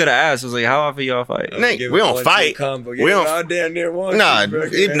 I was gonna ask. I was like, how often y'all fight? We don't fight. We don't. All damn near one.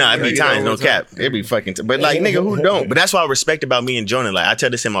 It'd be times, no cap. It'd be fucking. But like, nigga, who don't? But that's what I respect about me and Jonah. Like, I tell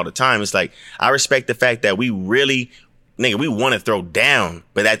this him all the time. It's like, I respect the fact that we really. Nigga, we want to throw down,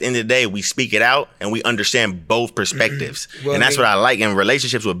 but at the end of the day, we speak it out and we understand both perspectives. Well, and that's what I like in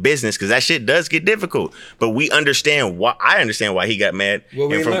relationships with business, because that shit does get difficult. But we understand why. I understand why he got mad.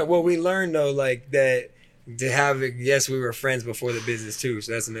 What we learned though, like that to have it. Yes, we were friends before the business too,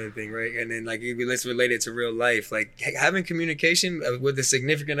 so that's another thing, right? And then like let's relate it to real life, like having communication with a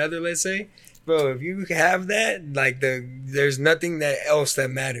significant other. Let's say, bro, if you have that, like there's nothing else that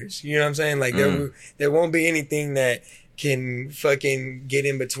matters. You know what I'm saying? Like there won't be anything that can fucking get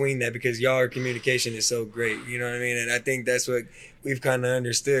in between that, because y'all communication is so great. You know what I mean? And I think that's what we've kind of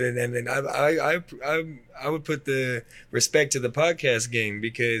understood. And then I would put the respect to the podcast game,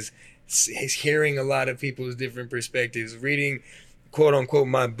 because it's hearing a lot of people's different perspectives, reading quote unquote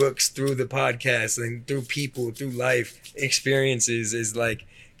my books through the podcast and through people, through life experiences, is like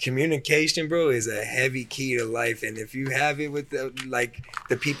communication, bro, is a heavy key to life. And if you have it with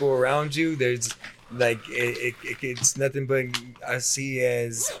the people around you, there's like it's nothing but I see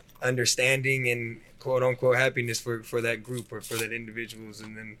as understanding and quote unquote happiness for that group or for that individuals,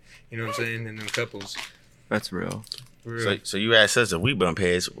 and then you know what I'm saying, and then couples. That's real. So you asked us if we bump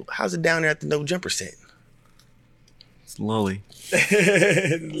heads. How's it down there at the no jumper set? It's lully.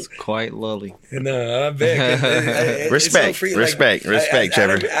 It's quite lully. No, I bet. Respect, so respect,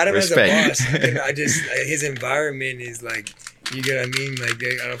 Trevor. Adam respect. As a boss, I just his environment is like, you get what I mean. Like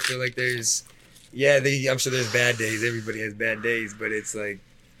I don't feel like there's. Yeah, I'm sure there's bad days. Everybody has bad days, but it's like,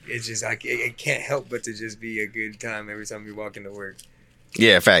 it's just it can't help but to just be a good time every time you walk into work.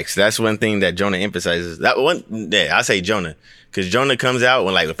 Yeah, facts. That's one thing that Jonah emphasizes. I say Jonah, because Jonah comes out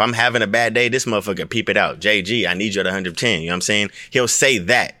when, like, if I'm having a bad day, this motherfucker peep it out. JG, I need you at 110. You know what I'm saying? He'll say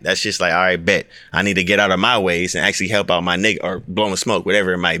that. That's just like, all right, bet. I need to get out of my ways and actually help out my nigga, or blowing smoke,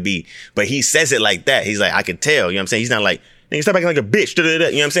 whatever it might be. But he says it like that. He's like, I could tell. You know what I'm saying? He's not like, nigga, stop acting like a bitch. You know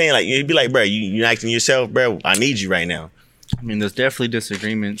what I'm saying? Like, you'd be like, bro, you acting yourself, bro. I need you right now. I mean, there's definitely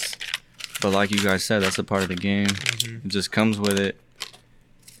disagreements, but like you guys said, that's a part of the game. Mm-hmm. It just comes with it.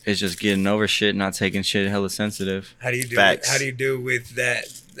 It's just getting over shit, not taking shit hella sensitive. How do you do? How do you do with that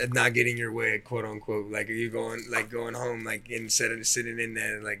not getting your way, quote unquote? Like, are you going home, like, instead of sitting in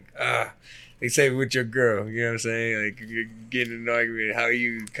there, like, they say with your girl, you know what I'm saying? Like, you're getting in an argument. How are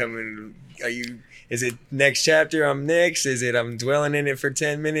you coming? Is it next chapter? I'm next. Is it I'm dwelling in it for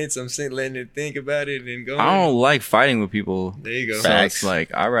 10 minutes? I'm sitting letting it think about it and going. I don't like fighting with people. There you go. So it's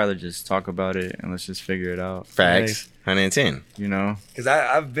like, I'd rather just talk about it and let's just figure it out. Facts. 110. You know? Because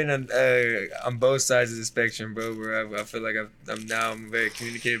I've been on both sides of the spectrum, bro, where I feel like I'm very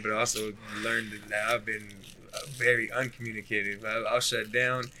communicative, but I also learned that I've been very uncommunicative. I'll shut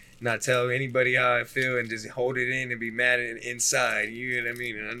down, not tell anybody how I feel, and just hold it in and be mad inside. You know what I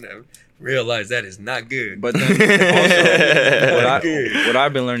mean? And I realize that is not good. But then also, what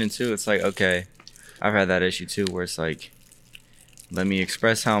I've been learning too, it's like, okay, I've had that issue too, where it's like, let me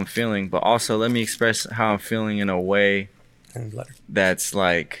express how I'm feeling, but also let me express how I'm feeling in a way that's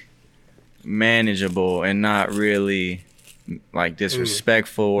like manageable and not really like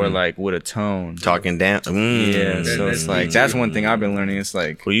disrespectful or like with a tone. Talking down. Yeah, so it's like, that's one thing I've been learning. It's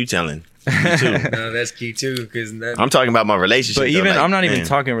like, who you telling? Me too. No, that's key too, because I'm talking about my relationship. But even like, I'm not even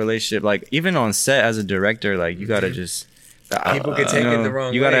talking relationship. Like, even on set as a director, like, you gotta just people can take it the wrong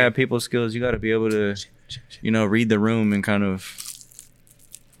way. You gotta have people skills. You gotta be able to, read the room and kind of,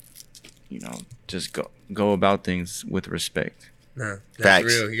 just go about things with respect. No, that's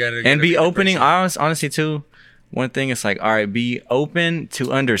real. You gotta and be opening. Honestly, too, one thing is like, all right, be open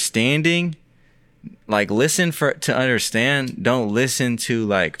to understanding. Like, listen to understand. Don't listen to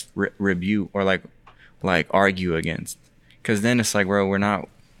like rebuke or like argue against. Because then it's like, bro, we're not.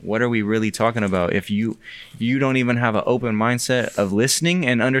 What are we really talking about? If you don't even have an open mindset of listening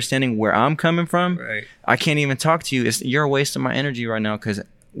and understanding where I'm coming from, right. I can't even talk to you. You're a waste of my energy right now, because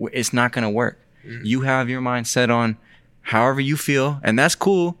it's not gonna work. Mm-hmm. You have your mind set on however you feel, and that's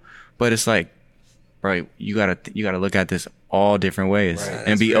cool. But it's like, right, you gotta look at this all different ways, right,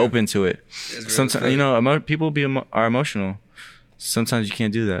 and be open to it. Sometimes people are emotional. Sometimes you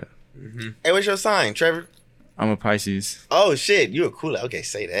can't do that. Mm-hmm. Hey, what's your sign, Trevor? I'm a Pisces. Oh shit, you a cool. Okay,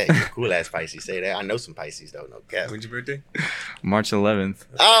 say that. You're a cool ass Pisces. Say that. I know some Pisces though. No cap. When's your birthday? March 11th.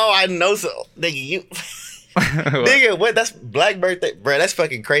 Oh, I know so. Nigga, you. Nigga, what? That's Black birthday, bro. That's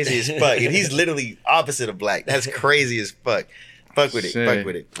fucking crazy as fuck. And he's literally opposite of Black. That's crazy as fuck. Fuck with it. Shit. Fuck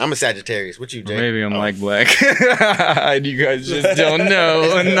with it. I'm a Sagittarius. What you, Jay? Maybe I'm like Black. You guys just don't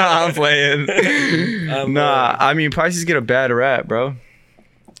know. Nah, I'm playing. I mean, Pisces get a bad rap, bro.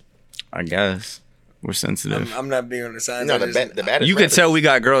 I guess we're sensitive. I'm not big on the signs. No, the baddest. You can tell we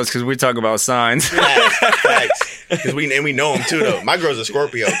got girls because we talk about signs. Facts. Because we know them too, though. My girl's a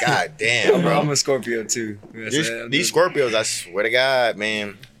Scorpio. God damn, bro. I'm a Scorpio too. These Scorpios, I swear to God,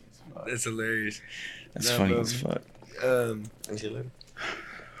 man. That's hilarious. That's funny as fuck.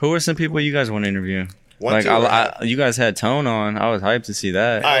 Who are some people you guys want to interview? You guys had Tone on. I was hyped to see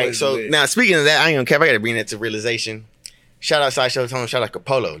that. All right, so now speaking of that, I ain't gonna care. I gotta bring that to realization. Shout out Sideshow Tone. Shout out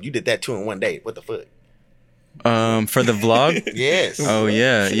Capolo. You did that 2 in 1 day. What the fuck? For the vlog? Yes. Oh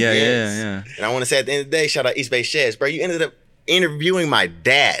yeah. And I want to say at the end of the day, shout out East Bay Sheds, bro. You ended up interviewing my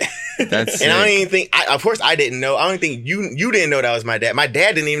dad. That's and sick. I don't even think. Of course, I didn't know. I don't think you didn't know that was my dad. My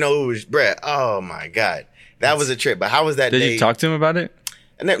dad didn't even know it was Brett. Oh my God, that was a trip. But how was that? Did you talk to him about it?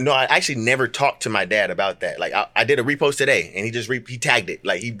 No, I actually never talked to my dad about that. Like I did a repost today, and he just he tagged it.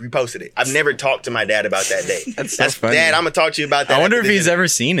 Like he reposted it. I've never talked to my dad about that day. That's so funny. Dad, I'm gonna talk to you about that. I wonder if he's ever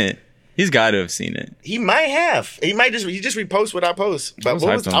seen it. He's got to have seen it. He might have. He just repost what I post. But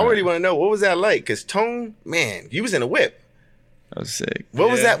I really want to know, what was that like? Because Tone, man, you was in a whip. That was sick.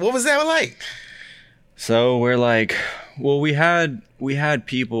 What was that? What was that like? So we're like, well, we had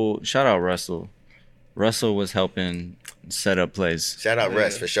people. Shout out Russell. Russell was helping set up plays. Shout out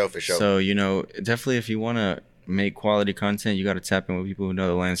Russ for sure. So definitely if you want to make quality content, you got to tap in with people who know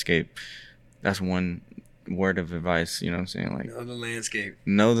the landscape. That's one word of advice. You know what I'm saying? Like, know the landscape.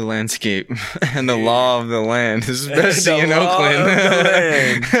 Know the landscape and the law of the land, especially in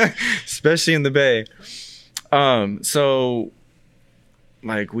Oakland, especially in the Bay. So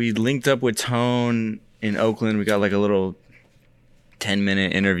like we linked up with Tone in Oakland. We got like a little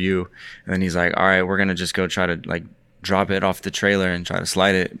 10-minute interview, and then he's like, all right, we're gonna just go try to like drop it off the trailer and try to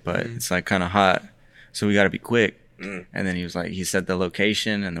slide it, but it's like kind of hot, so we got to be quick. And then he was like, he set the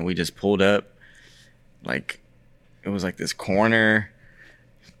location, and then we just pulled up. Like it was like this corner,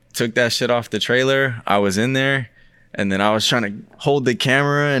 took that shit off the trailer. I was in there, and then I was trying to hold the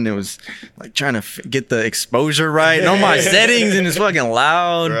camera, and it was like trying to get the exposure right and all my settings, and it's fucking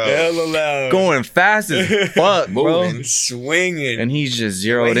loud, hella loud, going fast as fuck, bro, moving, swinging, and he's just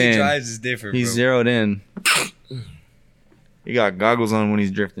zeroed the way in. He drives is different. He's zeroed in. He got goggles on when he's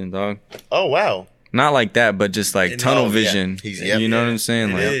drifting, dog. Oh wow. Not like that, but just like tunnel vision. Yeah. You know what I'm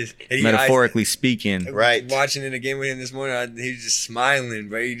saying? Like metaphorically speaking. Right. Watching it again with him this morning, he was just smiling,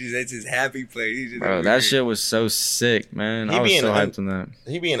 bro. That's his happy place. Bro, that shit was so sick, man. I was so hyped on that.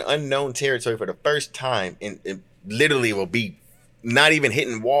 He be in unknown territory for the first time, and literally will be not even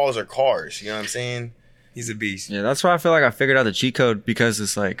hitting walls or cars. You know what I'm saying? He's a beast. Yeah, that's why I feel like I figured out the cheat code, because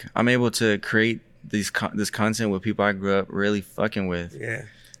it's like I'm able to create this content with people I grew up really fucking with. Yeah.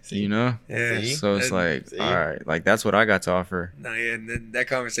 You know? Yeah. So it's like, all right, like that's what I got to offer. No, yeah, that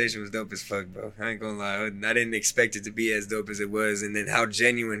conversation was dope as fuck, bro. I ain't gonna lie. I didn't expect it to be as dope as it was, and then how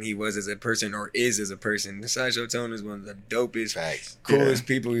genuine he was as a person, or is as a person. The Sideshow Tone is one of the dopest, coolest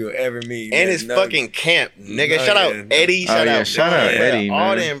people you'll ever meet. And his fucking camp, nigga. Shout out Eddie. Shout out Eddie,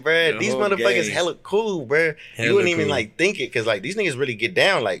 all man. them, bro. These motherfuckers gang. hella cool, bro. You wouldn't even like think it, because like these niggas really get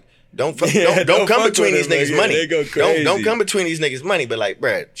down. Like, don't come between these niggas' money. They go crazy. Don't come between these niggas' money. But like,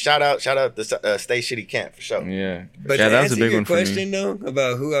 bruh, shout out the Stay Shitty Camp for sure. Yeah, but yeah, to that was a answer big your one for me. question though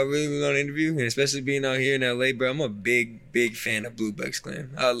about who I really want to interview, and especially being out here in LA, bro, I'm a big fan of Blue Bucks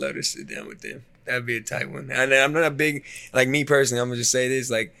Clan. I'd love to sit down with them. That'd be a tight one. And I'm not a big, like me personally, I'm gonna just say this,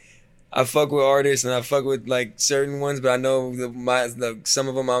 like, I fuck with artists and I fuck with like certain ones, but I know some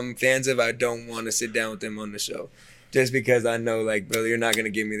of them I'm fans of. I don't want to sit down with them on the show. Just because I know, like, bro, you're not gonna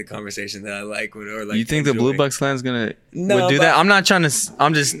give me the conversation that I like, or like. You think the Blue Bucks Clan's gonna No, would do but- that? I'm not trying to.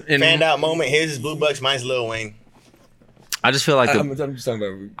 I'm just Fanned out moment. His is Blue Bucks. Mine's Lil Wayne. I just feel like I'm just talking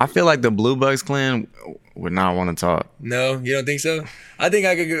about. I feel like the Blue Bucks Clan would not want to talk. No, you don't think so? I think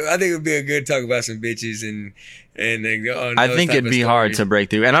it would be a good talk about some bitches and I think it'd be hard to break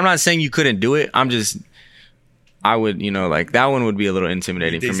through. And I'm not saying you couldn't do it. I would, like that one would be a little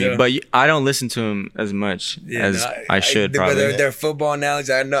intimidating for me. so? But I don't listen to him as much as I should probably. But their football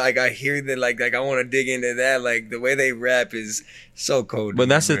knowledge, I know, like I hear that, like I want to dig into that. Like the way they rap is so cold. But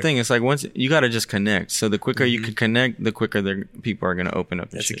that's the thing. It's like once you got to just connect. So the quicker you can connect, the quicker people are gonna open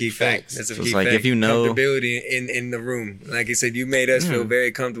up. That's a key fact. That's a key it's fact. like if you know comfortability in the room. Like I said, you made us feel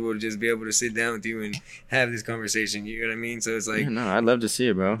very comfortable to just be able to sit down with you and have this conversation. You know what I mean? So it's like, no, I'd love to see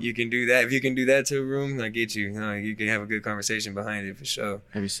it, bro. You can do that. If you can do that to a room, I get you. You can have a good conversation behind it for sure.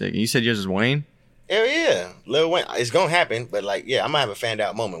 That'd be sick. You said yours is Wayne? Hell yeah, Lil Wayne. It's gonna happen, but like, yeah, I'm gonna have a fanned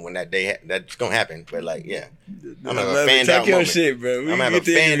out moment when that day that's gonna happen. But like, yeah, I'm gonna have a fanned out moment. Shit, bro. We I'm gonna have a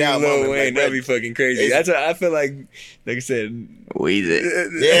fanned out moment. Wayne, that'd be fucking crazy. That's what I feel like I said, Weezy.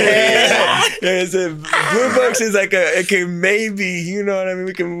 Yeah, Blue Bucks is like it can maybe, you know what I mean?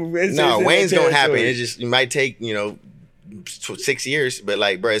 We can. Wayne's gonna happen. It just it might take 6 years, but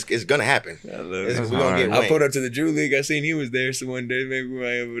like, bro, it's gonna happen. I love it. We're gonna get Wayne. I pulled up to the Drew League. I seen he was there, so one day maybe we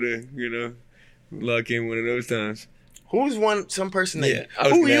might be able to, lock in one of those times. Who's some person that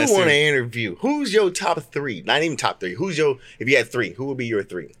who you want to interview? Who's your top 3? Not even top 3. If you had 3, who would be your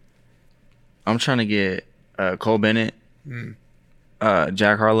 3? I'm trying to get Cole Bennett,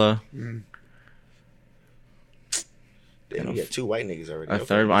 Jack Harlow. Damn, you got 2 white niggas already. A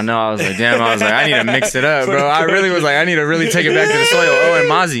third. I know. I was like, damn. I was like, I need to mix it up, bro. I really was like, I need to really take it back to the soil. Oh,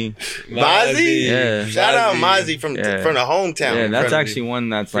 and Mozzie. Mozzie? Yeah. Shout out Mozzie from the hometown. Yeah, that's actually one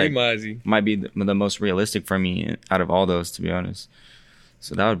that's like might be the most realistic for me out of all those, to be honest.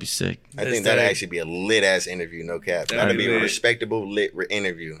 So that would be sick. I think that'd actually be a lit ass interview, no cap. That'd be a respectable lit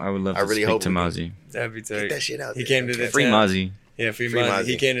interview. I would love to speak to Mozzie. That'd be tight. Get that shit out there. He came to the Free Mozzie. Yeah, Free Mozzie.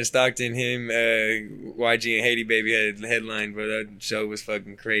 He came to Stockton. Him, YG, and Haiti Baby had headline, but that show was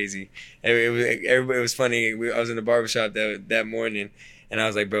fucking crazy. Everybody was funny. I was in the barbershop that morning, and I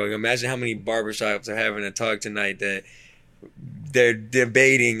was like, bro, imagine how many barbershops are having a talk tonight that they're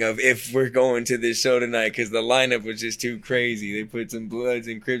debating of if we're going to this show tonight because the lineup was just too crazy. They put some Bloods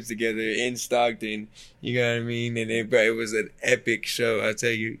and Crips together in Stockton. You know what I mean? And it was an epic show. I tell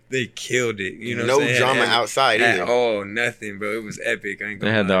you, they killed it. You know, no drama outside either. Oh, nothing, bro. It was epic. I ain't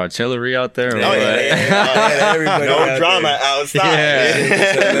gonna They had the artillery out there. Everybody no drama outside.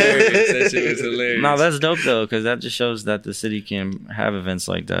 That shit was hilarious. No, that's dope though, because that just shows that the city can have events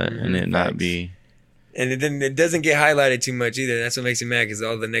like that and it not be. And it doesn't get highlighted too much either. That's what makes me mad, because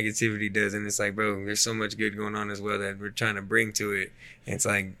all the negativity does. And it's like, bro, there's so much good going on as well that we're trying to bring to it. And it's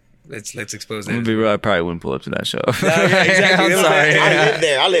like, let's expose that. I'm gonna be real, I probably wouldn't pull up to that show. No, yeah, exactly. I'm sorry. I live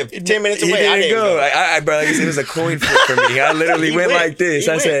there. I live 10 minutes away. I didn't go. Bro, like I said, it was a coin flip for me. I literally went like this.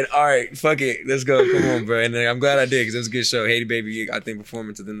 I said, all right, fuck it. Let's go. Come on, bro. And I'm glad I did, because it was a good show. Haiti Baby, I think,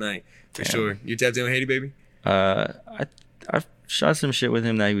 performance of the night. For sure. You tapped in on Haiti Baby? I've shot some shit with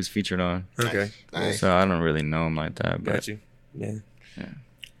him that he was featured on. Okay. Nice. So I don't really know him like that. But got you. Yeah.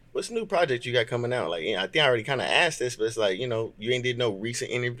 What's the new project you got coming out? Like, I think I already kind of asked this, but it's like, you ain't did no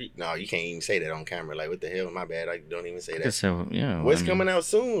recent interview. No, you can't even say that on camera. Like, what the hell? My bad. I don't even say that. So, what's coming out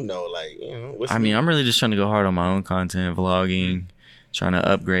soon though? Like, what's I'm really just trying to go hard on my own content, vlogging, trying to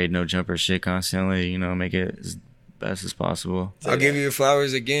upgrade No Jumper shit constantly. Make it as best as possible. I'll give you your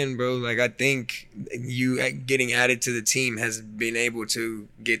flowers again, bro. Like, I think you getting added to the team has been able to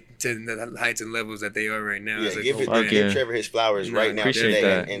get to the heights and levels that they are right now. Yeah, give Trevor his flowers right now. Appreciate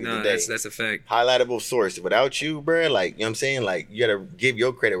that. That's a fact. Highlightable source. Without you, bro, like, you know what I'm saying? Like, you gotta give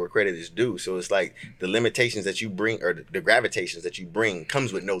your credit where credit is due. So it's like the limitations that you bring, or the gravitations that you bring,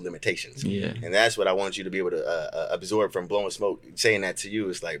 comes with no limitations. Yeah. And that's what I want you to be able to absorb from Blowing Smoke. Saying that to you,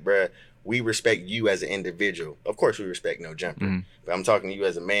 it's like, bro, we respect you as an individual. Of course, we respect No Jumper. But I'm talking to you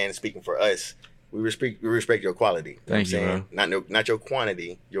as a man, speaking for us. We respect your quality. Thank you, bro. Not your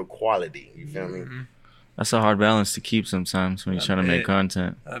quantity, your quality. You feel me? That's a hard balance to keep sometimes when you're trying to make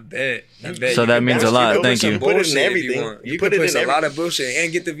content. I bet. So that means a lot. Thank you. Put it in everything. You can put a lot of bullshit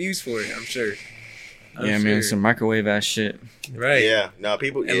and get the views for it, I'm sure. Man, some microwave ass shit. Right. Yeah. No,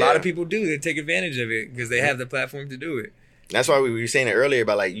 people. A lot of people do. They take advantage of it because they have the platform to do it. That's why we were saying it earlier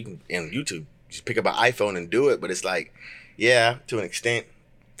about, like, you can, in YouTube, just pick up an iPhone and do it. But it's like, yeah, to an extent.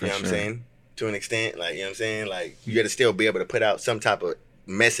 You know what I'm saying? To an extent. Like, you know what I'm saying? Like, you got to still be able to put out some type of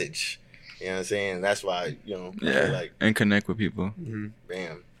message. You know what I'm saying? That's why, I feel like. And connect with people.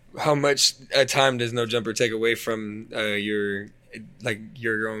 Bam. How much time does No Jumper take away from your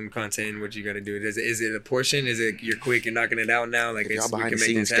own content and what you got to do? Is it a portion? Is it you're quick, you're knocking it out now? Like, y'all behind the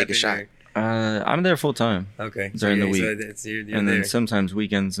scenes, take a shot. I'm there full time. Okay. During the week. So you're and there. Then sometimes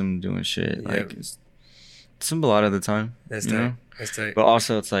weekends I'm doing shit. Like, it's a lot of the time. That's tight. That's tight. But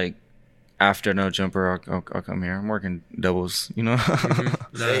also it's like, after No Jumper, I'll come here. I'm working doubles, No,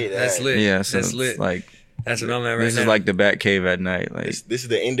 that's lit. Yeah, so that's lit. Like, that's what I'm at right now. This is like the Bat Cave at night. Like, this is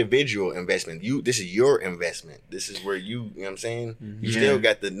the individual investment. This is your investment. This is where you know what I'm saying? You still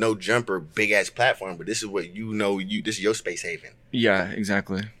got the No Jumper big ass platform, but this is what this is your space haven. Yeah,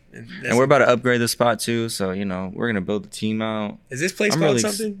 exactly. And we're about to upgrade the spot too, so we're gonna build the team out. Is this place called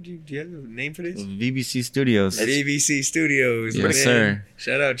something? Do you have a name for this? VBC Studios. VBC Studios. Yes, sir.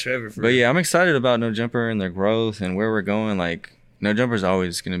 Shout out Trevor. But yeah, I'm excited about No Jumper and their growth and where we're going. Like, No Jumper's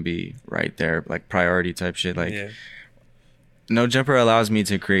always gonna be right there, like priority type shit. Like, No Jumper allows me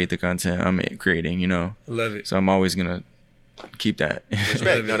to create the content I'm creating, you know. Love it. So I'm always gonna keep that.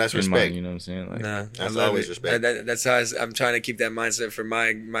 Respect. No, that's in respect. mind, you know what I'm saying? Like, Nah, that's I love always it. respect. That's how I'm trying to keep that mindset for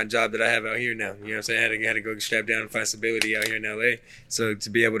my job that I have out here now. You know what I'm saying? I had to go strap down and find stability out here in LA. So to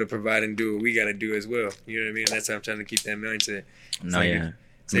be able to provide and do what we got to do as well. You know what I mean? That's how I'm trying to keep that mindset. No, yeah.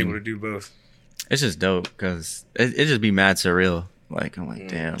 It's able to do both. It's just dope because it just be mad surreal. Like, I'm like,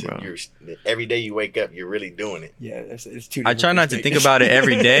 damn, bro. Every day you wake up, you're really doing it. Yeah, it's too. I try not to think about it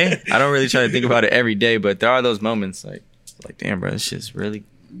every day. I don't really try to think about it every day, but there are those moments like damn, bro, this shit's really.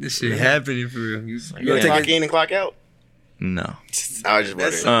 This shit happening for real. You gonna clock in and clock out? No. I was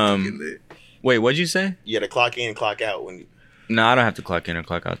just wondering. Wait, what'd you say? You had to clock in and clock out when you. No, I don't have to clock in or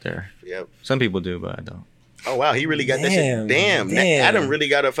clock out there. Yep. Some people do, but I don't. Oh wow, he really got that shit. Damn. Adam really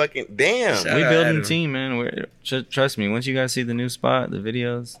got a fucking damn. We building a team, man. Trust me. Once you guys see the new spot, the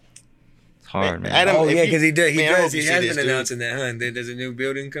videos, it's hard, man. Adam, because he does. He has this, been dude. announcing that, huh? There's a new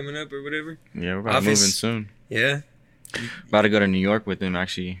building coming up or whatever. Yeah, we're about to moving soon. Yeah. About to go to New York with him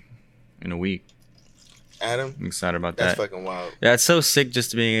actually in a week. Adam, I'm excited about that's that. fucking wild. Yeah, it's so sick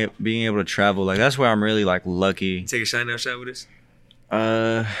just being able to travel. Like that's where I'm really like lucky. Take a shine out shot with us.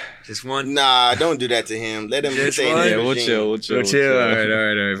 Just one. Nah, don't do that to him. Let him Just stay one? in Yeah, the we'll regime. chill. All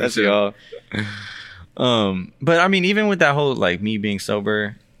right. That's for sure. y'all. But I mean, even with that whole like me being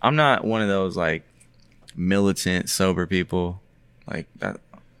sober, I'm not one of those like militant sober people, like that.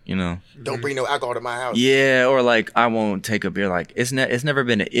 You know. Don't bring no alcohol to my house. Yeah, or like I won't take a beer. Like it's never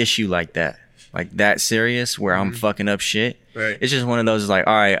been an issue like that serious where I'm fucking up shit. Right. It's just one of those like,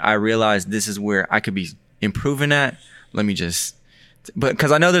 all right, I realize this is where I could be improving at. Let me just. But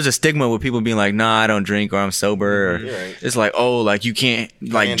because I know there's a stigma with people being like, nah, I don't drink or I'm sober. Or right. It's like, oh, like you can't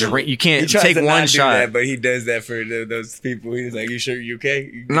like drink, you can't He tries take to one not do shot. that, but he does that for those people. He's like, you sure you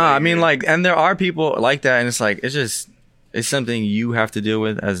okay? Nah, I mean like, and there are people like that, and it's like it's something you have to deal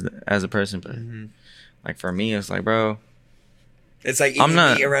with as a person. But like for me, it's like, bro, it's like I'm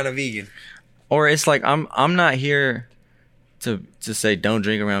not eating around a vegan. Or it's like I'm not here to say don't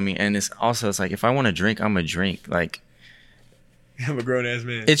drink around me, and it's like if I want to drink, I'm gonna drink. Like I'm a grown ass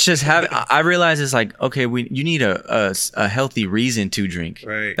man. it's just I realize it's like, okay, you need a healthy reason to drink.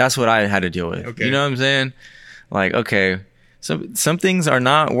 Right. That's what I had to deal with. Okay. You know what I'm saying? Like, okay, some things are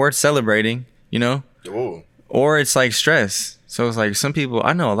not worth celebrating, you know? Ooh. Or it's like stress. So it's like some people,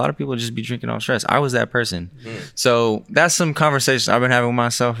 I know a lot of people just be drinking off stress. I was that person. So that's some conversation I've been having with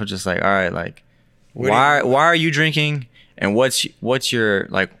myself. Of just like, all right, like why are you drinking? And what's your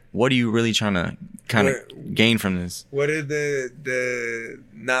like, what are you really trying to kind of gain from this? What are the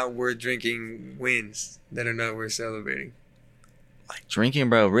not worth drinking wins that are not worth celebrating? Like drinking,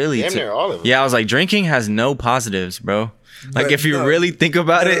 bro, really? Damn near all of them. Yeah, I was like, drinking has no positics, bro. Like But if you no, really think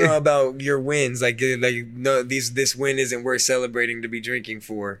about it. No, about your wins, like no, this win isn't worth celebrating to be drinking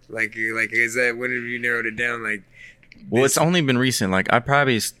for. Like is that when have you narrowed it down? Like, Well, it's only been recent. Like I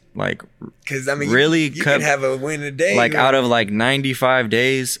probably like because I mean, really you can have a win a day. Like out of like 95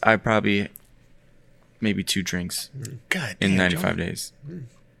 days, I probably maybe 2 drinks. God in damn, 95 John. days.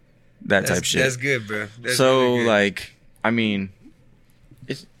 That type shit. That's good, bro. That's so really good. like, I mean,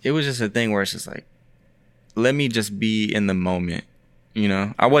 it was just a thing where it's just like, let me just be in the moment. You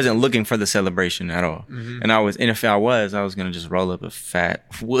know, I wasn't looking for the celebration at all, and if I was gonna just roll up a fat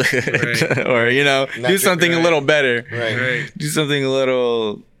wood, Right. or do something a little better, Right. do something a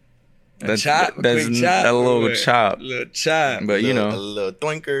little A quick chop, a little chop, little chop. but a little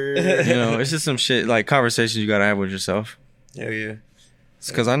doinker. it's just some shit like conversations you gotta have with yourself. Hell yeah. It's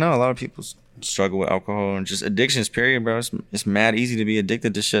because I know a lot of people struggle with alcohol and just addictions. Period, bro. It's mad easy to be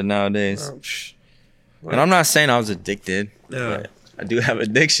addicted to shit nowadays. And I'm not saying I was addicted. No. But I do have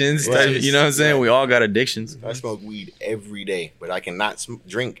addictions. Right. You know what I'm saying? We all got addictions. I smoke weed every day, but I cannot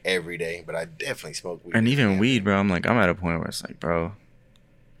drink every day. But I definitely smoke weed. And even weed, bro. I'm at a point where it's like, bro,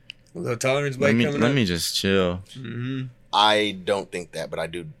 A little tolerance let bite coming me up. just chill. I don't think that, but I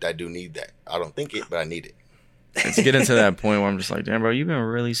do need that. I don't think it, but I need it. It's getting to that point where I'm just like, damn, bro, you've been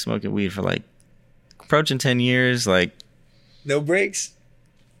really smoking weed for like approaching 10 years. Like, No breaks.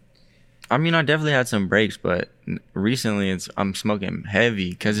 I mean, I definitely had some breaks, but recently I'm smoking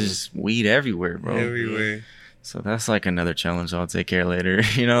heavy because it's weed everywhere, bro. Everywhere. So that's like another challenge I'll take care of later.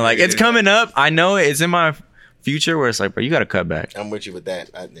 Like it's coming up. I know it's in my future where it's like, bro, you got to cut back. I'm with you with that.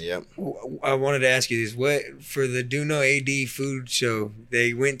 Yep. I wanted to ask you this: what for the Do No AD food show?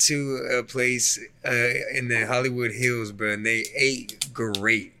 They went to a place in the Hollywood Hills, bro, and they ate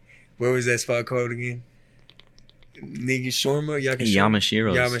great. Where was that spot called again? Nigga Shawarma,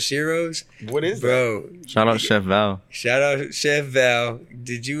 Yamashiro's. Yamashiro's. What is bro? Shout out Chef Val. Shout out Chef Val.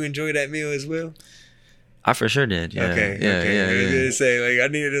 Did you enjoy that meal as well? I for sure did. Yeah. Okay. Yeah. I was gonna say, like,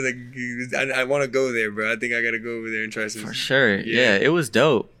 I needed to, I want to go there, bro. I think I gotta go over there and try some. For sure. Yeah. It was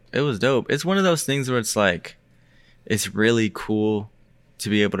dope. It's one of those things where it's like, it's really cool to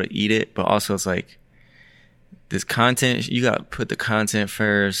be able to eat it, but also it's like, this content, you got to put the content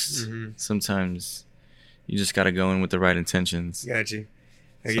first. Mm-hmm. Sometimes you just got to go in with the right intentions. Got you.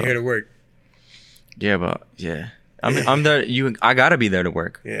 Like, you're here to work. Yeah, but yeah. I'm there. I got to be there to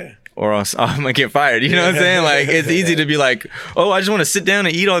work. Yeah. Or else I'm going to get fired. You know what I'm saying? Like, it's easy to be like, oh, I just want to sit down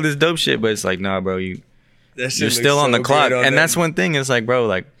and eat all this dope shit. But it's like, nah, bro, you're still on the clock. And that's one thing. It's like, bro,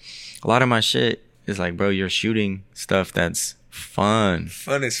 like, a lot of my shit is like, bro, you're shooting stuff that's fun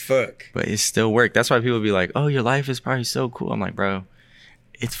as fuck, but it's still work. That's why people be like, oh, your life is probably so cool. I'm like, bro,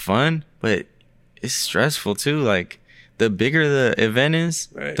 it's fun, but it's stressful too. Like, the bigger the event is,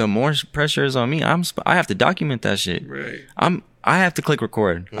 right, the more pressure is on me. I have to document that shit. Right. I have to click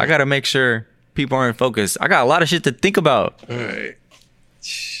record. I gotta make sure people are in focus. I got a lot of shit to think about. Right.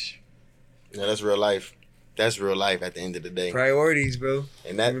 Yeah, that's real life. That's real life at the end of the day. Priorities, bro.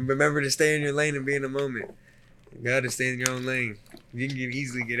 And that, remember to stay in your lane and be in the moment. You gotta stay in your own lane. You can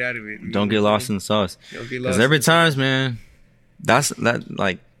easily get out of it. Don't get lost in the sauce. Don't get lost. Because every times, man,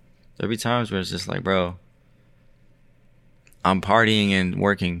 every times where it's just like, bro, I'm partying and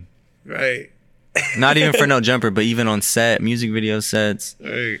working. Right. Not even for no jumper, but even on set, music video sets.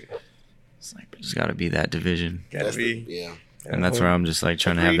 Right. It's like, there's gotta be that division. Gotta be. Yeah. And that's where I'm just like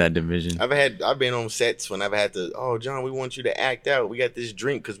trying to have that division. I've been on sets when I've had to, oh, John, we want you to act out. We got this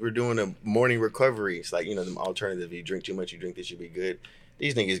drink because we're doing a morning recovery. It's like, them alternatives. If you drink too much, you drink this, you'll be good.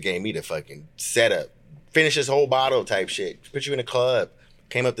 These niggas gave me the fucking setup. Finish this whole bottle type shit. Put you in a club.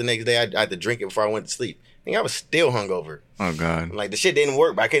 Came up the next day, I had to drink it before I went to sleep. I think I was still hungover. Oh, God. I'm like, the shit didn't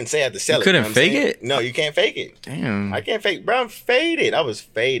work, but I couldn't say I had to sell you it. Couldn't fake it? No, you can't fake it. Damn. I can't fake. Bro, I'm faded. I was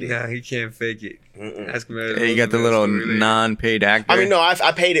faded. Nah, he can't fake it. Ask him about you got the little non-paid actor. I mean, no, I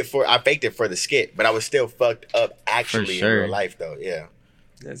faked it for the skit, but I was still fucked up actually in real life, though. Yeah.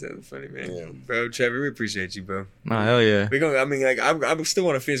 That's hella funny, man. Yeah. Bro, Trevor, we appreciate you, bro. Nah, hell yeah. I still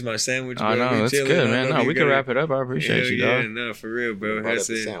want to finish my sandwich, bro. I know, it's good, man. No, we can wrap it up. I appreciate you, dog. Yeah, no, for real, bro. That's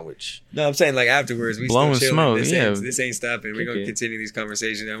the sandwich. No, I'm saying, like, afterwards, we blowing still chilling. Smoke, This ain't stopping. We're going to continue these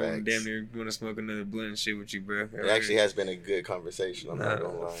conversations. I want damn near want to smoke another blunt and shit with you, bro. It actually has been a good conversation. I'm not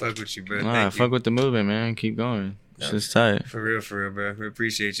going to lie. Fuck with you, bro. Nah, fuck with the movement, man. Keep going. It's just tight. For real, bro. We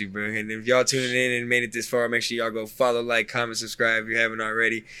appreciate you, bro. And if y'all tuning in and made it this far, make sure y'all go follow, like, comment, subscribe if you haven't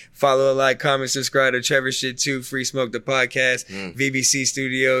already. Follow, like, comment, subscribe to Trevor Shit Too, Free Smoke the Podcast, VBC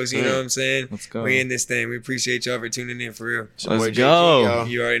Studios, you know what I'm saying? Let's go. We in this thing. We appreciate y'all for tuning in, for real. Let's go.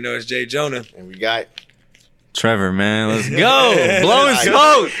 You already know it's Jay Jonah. And we got Trevor, man. Let's go. Blowing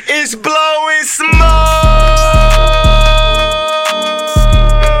smoke. It's blowing smoke.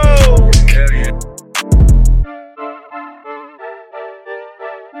 Hell yeah.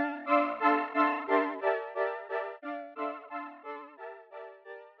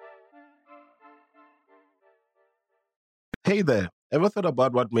 Hey there, ever thought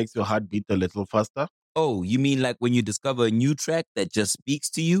about what makes your heart beat a little faster? Oh, you mean like when you discover a new track that just speaks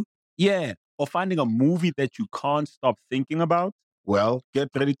to you? Yeah, or finding a movie that you can't stop thinking about? Well, get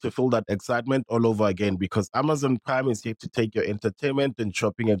ready to feel that excitement all over again because Amazon Prime is here to take your entertainment and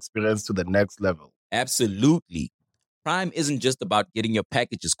shopping experience to the next level. Absolutely. Prime isn't just about getting your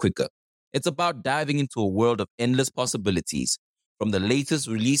packages quicker. It's about diving into a world of endless possibilities, from the latest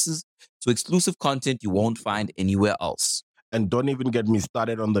releases to exclusive content you won't find anywhere else. And don't even get me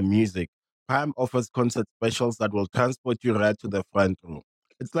started on the music. Prime offers concert specials that will transport you right to the front row.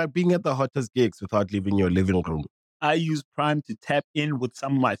 It's like being at the hottest gigs without leaving your living room. I use Prime to tap in with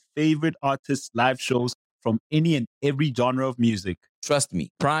some of my favorite artists' live shows from any and every genre of music. Trust me,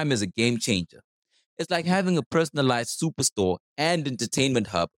 Prime is a game changer. It's like having a personalized superstore and entertainment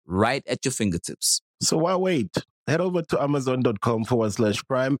hub right at your fingertips. So why wait? Head over to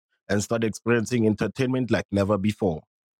amazon.com/Prime and start experiencing entertainment like never before.